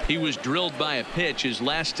Granderson. He was drilled by a pitch his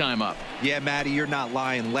last time up. Yeah, Matty, you're not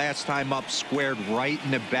lying. Last time up, squared right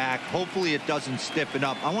in the back. Hopefully it doesn't stiffen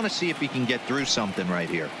up. I want to see if he can get through something right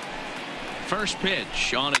here. First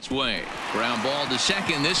pitch on its way. Ground ball to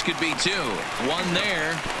second. This could be 2. 1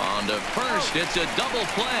 there. On to first. It's a double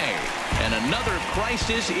play. And another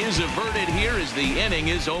crisis is averted here as the inning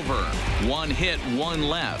is over. 1 hit, 1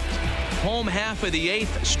 left. Home half of the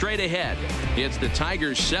 8th straight ahead. It's the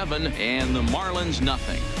Tigers 7 and the Marlins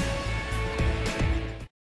nothing.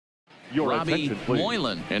 Robbie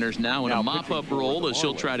Moylan enters now in a mop-up role as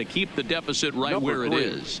he'll try to keep the deficit right where it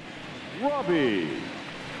is. Robbie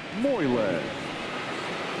Moylan.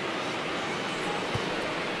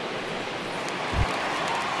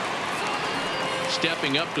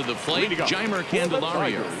 Stepping up to the plate, Jeimer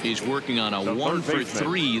Candelario. He's working on a 1 for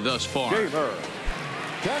 3 thus far. Jeimer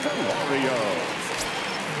Candelario.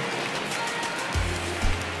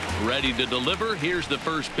 Ready to deliver. Here's the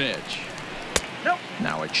first pitch.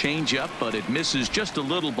 Now a changeup, but it misses just a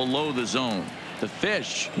little below the zone. The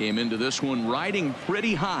Fish came into this one riding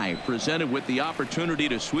pretty high, presented with the opportunity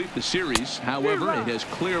to sweep the series. However, it has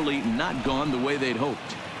clearly not gone the way they'd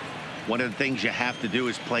hoped. One of the things you have to do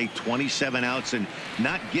is play 27 outs and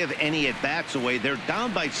not give any at-bats away. They're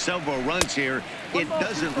down by several runs here. It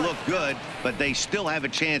doesn't look good, but they still have a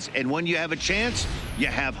chance. And when you have a chance, you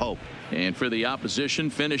have hope. And for the opposition,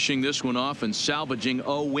 finishing this one off and salvaging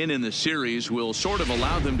a win in the series will sort of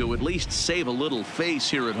allow them to at least save a little face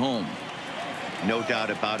here at home. No doubt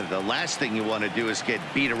about it. The last thing you want to do is get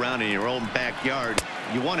beat around in your own backyard.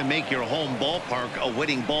 You want to make your home ballpark a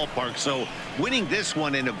winning ballpark. So winning this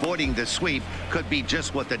one and avoiding the sweep could be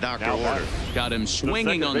just what the doctor ordered. Got him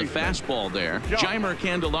swinging on the fastball there. Jeimer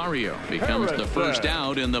Candelario becomes the first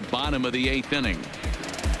out in the bottom of the 8th inning.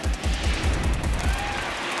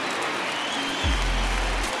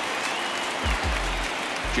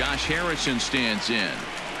 Josh Harrison stands in.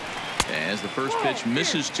 As the first pitch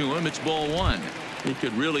misses to him, it's ball 1. He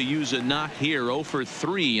could really use a knock here. 0 for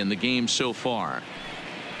 3 in the game so far.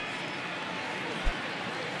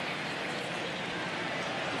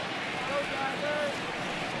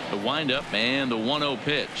 The windup and the 1-0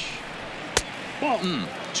 pitch.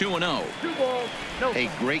 2-0. A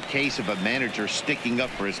great case of a manager sticking up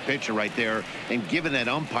for his pitcher right there and giving that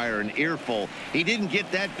umpire an earful. He didn't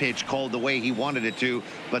get that pitch called the way he wanted it to,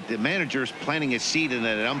 but the manager's planting a seed in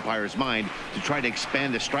that umpire's mind to try to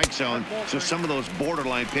expand the strike zone so some of those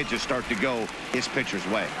borderline pitches start to go his pitcher's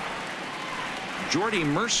way. Jordy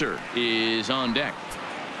Mercer is on deck.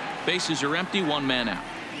 Bases are empty, 1 man out.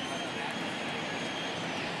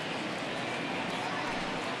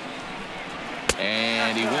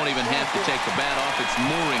 And he won't even have to take the bat off its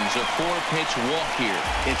moorings. A 4-pitch walk here.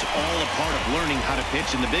 It's all a part of learning how to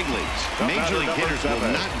pitch in the big leagues. Major league hitters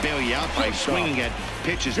will not bail you out by swinging at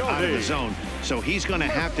pitches out of the zone. So he's going to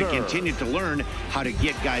have to continue to learn how to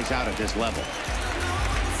get guys out at this level.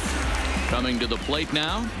 Coming to the plate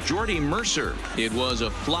now, Jordy Mercer. It was a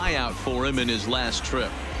fly out for him in his last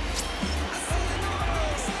trip.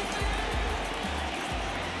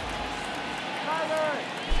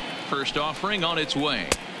 First offering on its way.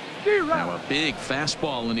 Now a big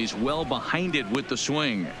fastball, and he's well behind it with the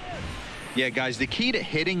swing. Yeah, guys, the key to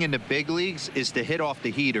hitting in the big leagues is to hit off the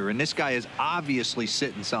heater, and this guy is obviously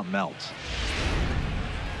sitting something else.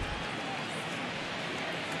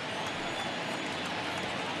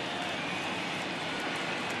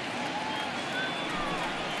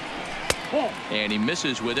 And he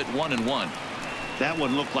misses with it. 1-1. That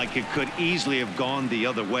one looked like it could easily have gone the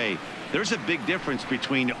other way. There's a big difference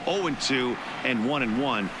between 0-2 and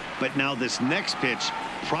 1-1, but now this next pitch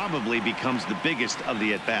probably becomes the biggest of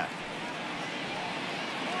the at-bat.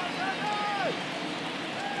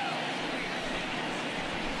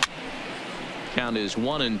 Count is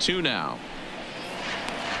 1-2 now.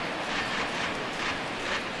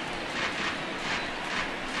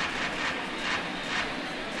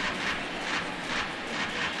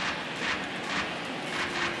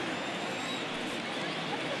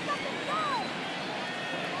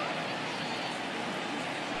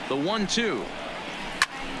 The 1-2.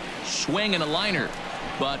 Swing and a liner,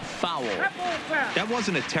 but foul. That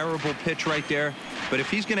wasn't a terrible pitch right there, but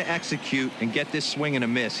if he's going to execute and get this swing and a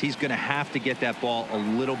miss, he's going to have to get that ball a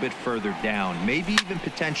little bit further down, maybe even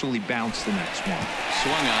potentially bounce the next one.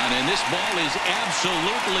 Swung on, and this ball is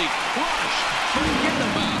absolutely crushed. Forget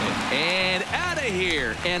about it. And out of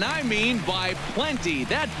here. And I mean by plenty.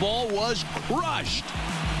 That ball was crushed.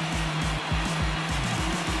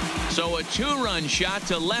 So a 2-run shot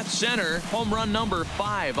to left center. Home run number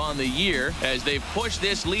 5 on the year as they've pushed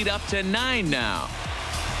this lead up to 9 now.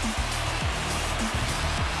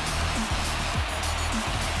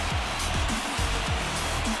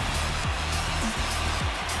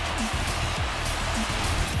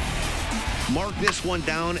 Mark this one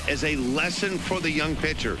down as a lesson for the young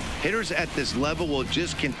pitcher. Hitters at this level will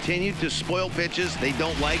just continue to spoil pitches they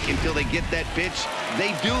don't like until they get that pitch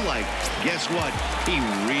they do like. Guess what? He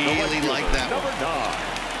really liked that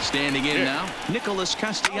one. Standing in now, Nicholas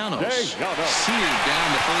Castellanos. Seared down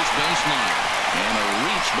the first baseline. And a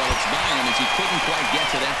reach, but it's by him as he couldn't quite get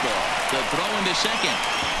to that ball. The throw into second.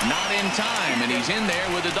 Not in time, and he's in there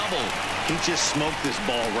with a double. He just smoked this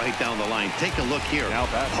ball right down the line. Take a look here.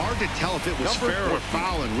 Hard to tell if it was fair or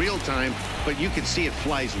foul in real time, but you can see it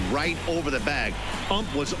flies right over the bag. Ump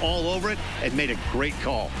was all over it and made a great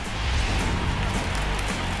call.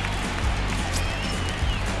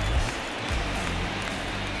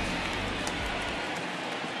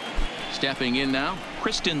 Stepping in now,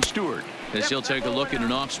 Kristen Stewart. As he'll take a look at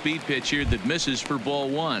an off-speed pitch here that misses for ball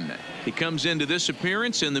one. He comes into this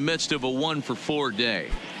appearance in the midst of a 1-for-4 day.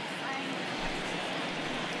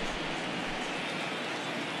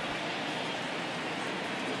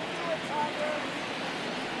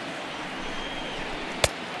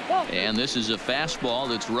 And this is a fastball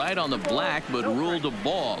that's right on the black, but ruled a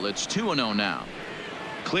ball. It's 2-0 now.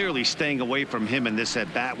 Clearly staying away from him in this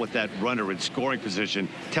at bat with that runner in scoring position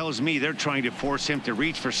tells me they're trying to force him to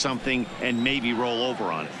reach for something and maybe roll over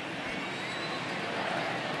on it.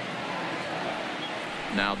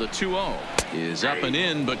 Now the 2-0 is up and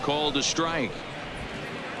in, but called a strike.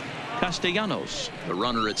 Castellanos, the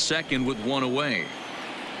runner at second with one away.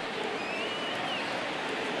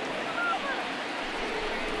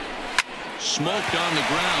 Smoked on the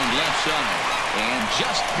ground left side. And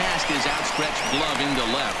just past his outstretched glove into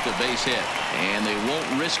left, the base hit. And they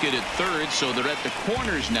won't risk it at third, so they're at the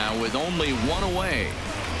corners now with only one away.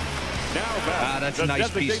 That's a nice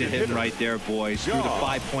piece of hitting right there, boys. Through the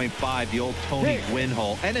 5.5, the old Tony Gwynn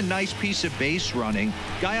hole. And a nice piece of base running.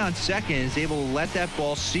 Guy on second is able to let that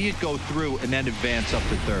ball, see it go through, and then advance up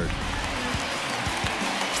to third.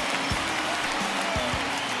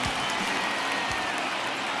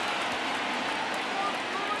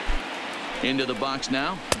 Into the box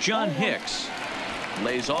now, John Hicks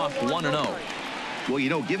lays off 1-0. Well, you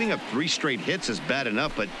know, giving up 3 straight hits is bad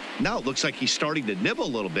enough, but now it looks like he's starting to nibble a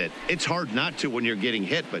little bit. It's hard not to when you're getting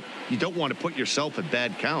hit, but you don't want to put yourself at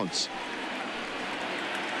bad counts.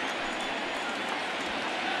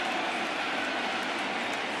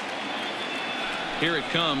 Here it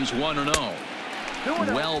comes, 1-0.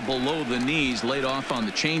 Well below the knees, laid off on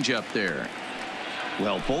the changeup there.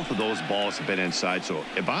 Well, both of those balls have been inside, so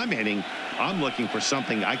if I'm hitting, I'm looking for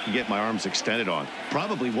something I can get my arms extended on.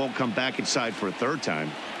 Probably won't come back inside for a third time.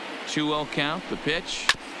 2-0 count. The pitch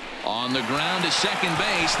on the ground to second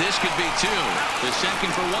base. This could be 2. The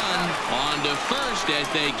second for 1. On to first as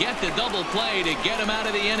they get the double play to get him out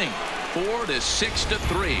of the inning. 4 to 6 to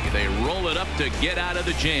 3. They roll it up to get out of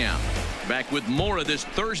the jam. Back with more of this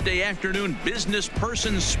Thursday afternoon business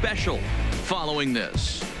person special following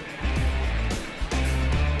this.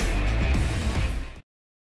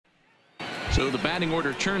 So the batting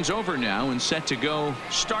order turns over now and set to go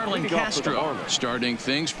Starlin Castro, starting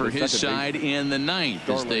things for his side in the 9th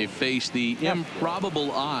as they face the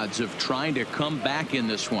improbable odds of trying to come back in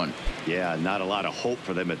this one. Yeah, not a lot of hope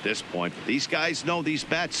for them at this point. But these guys know these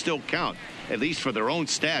bats still count, at least for their own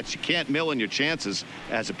stats. You can't mill in your chances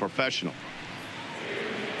as a professional.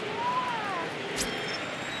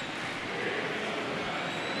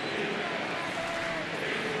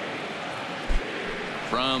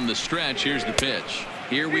 From the stretch, here's the pitch.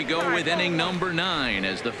 Here we go with inning number 9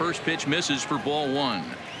 as the first pitch misses for ball 1.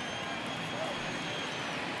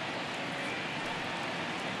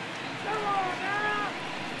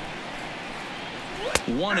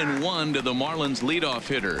 One and 1 to the Marlins leadoff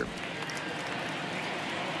hitter.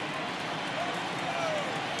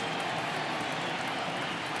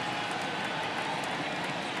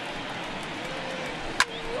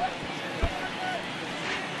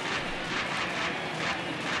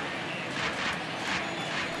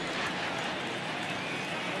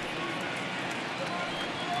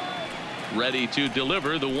 Ready to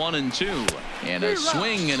deliver the 1-2. And a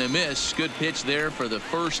swing and a miss. Good pitch there for the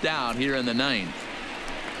first out here in the 9th.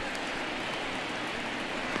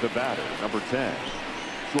 The batter, number 10,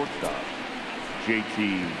 shortstop,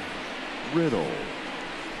 JT Riddle.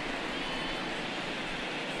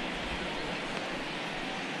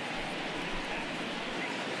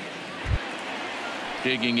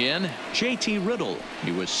 Digging in, JT Riddle.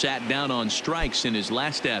 He was sat down on strikes in his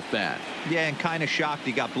last at-bat. Yeah, and kind of shocked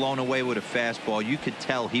he got blown away with a fastball. You could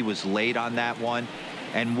tell he was late on that one.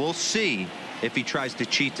 And we'll see if he tries to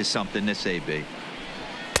cheat to something this AB.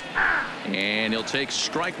 And he'll take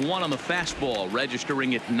strike 1 on the fastball,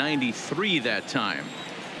 registering at 93 that time.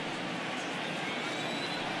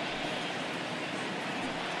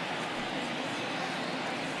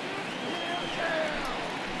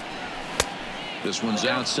 This one's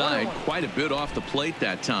outside, quite a bit off the plate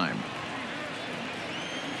that time.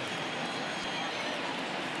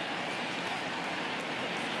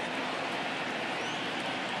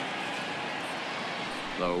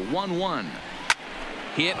 The 1-1.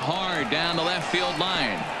 Hit hard down the left field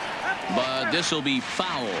line. But this will be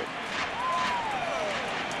foul.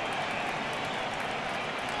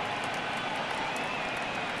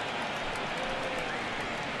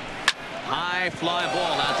 High fly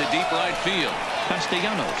ball out to deep right field.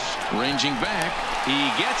 Castellanos ranging back. He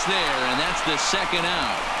gets there, and that's the second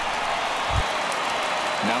out.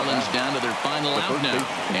 Marlins down to their final out now.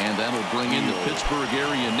 And that'll bring in the Pittsburgh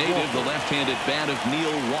area native, the left-handed bat of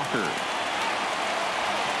Neil Walker.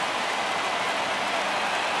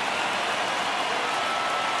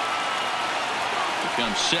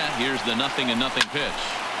 Comes set. Here's the 0-0 pitch.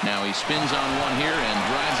 Now he spins on one here and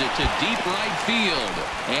drives it to deep right field.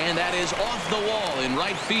 And that is off the wall in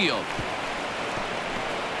right field.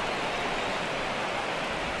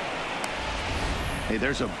 Hey,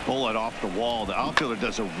 there's a bullet off the wall. The outfielder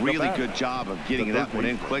does a really good job of getting that one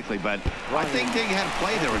in quickly, but I think they had a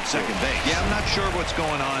play there at second base. Yeah, I'm not sure what's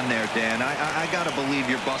going on there, Dan. I got to believe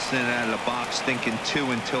you're busting it out of the box thinking two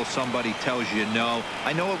until somebody tells you no.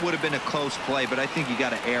 I know it would have been a close play, but I think you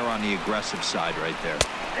got to err on the aggressive side right there.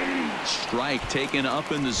 Strike taken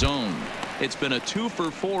up in the zone. It's been a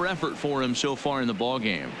 2-for-4 effort for him so far in the ball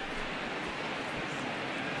game.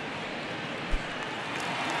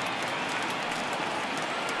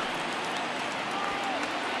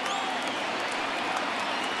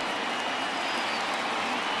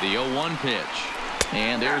 The 0-1 pitch.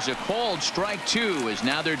 And there's a called strike two, as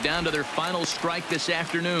now they're down to their final strike this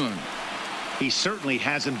afternoon. He certainly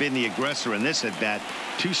hasn't been the aggressor in this at bat.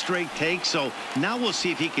 2 straight takes, so now we'll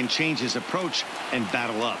see if he can change his approach and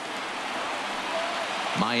battle up.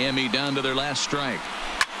 Miami down to their last strike.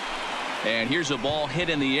 And here's a ball hit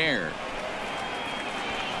in the air.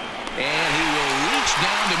 And he will reach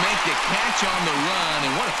down to make the catch on the run,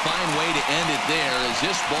 and what a fine way to end it there, as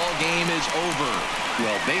this ball game is over.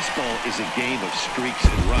 Well, baseball is a game of streaks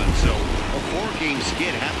and runs, so a 4-game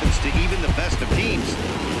skid happens to even the best of teams.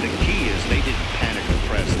 The key is they didn't panic or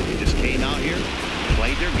press. They just came out here,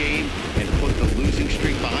 played their game, and put the losing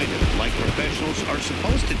streak behind them, like professionals are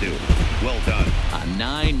supposed to do. Well done. A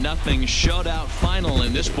 9-0 shutout final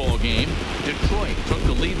in this ball game. Detroit took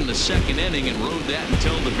the lead in the second inning and rode that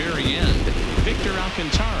until the very end. Victor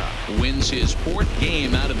Alcantara wins his 4th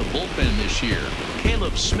game out of the bullpen this year.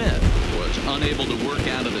 Caleb Smith was unable to work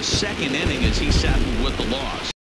out of the second inning as he settled with the loss.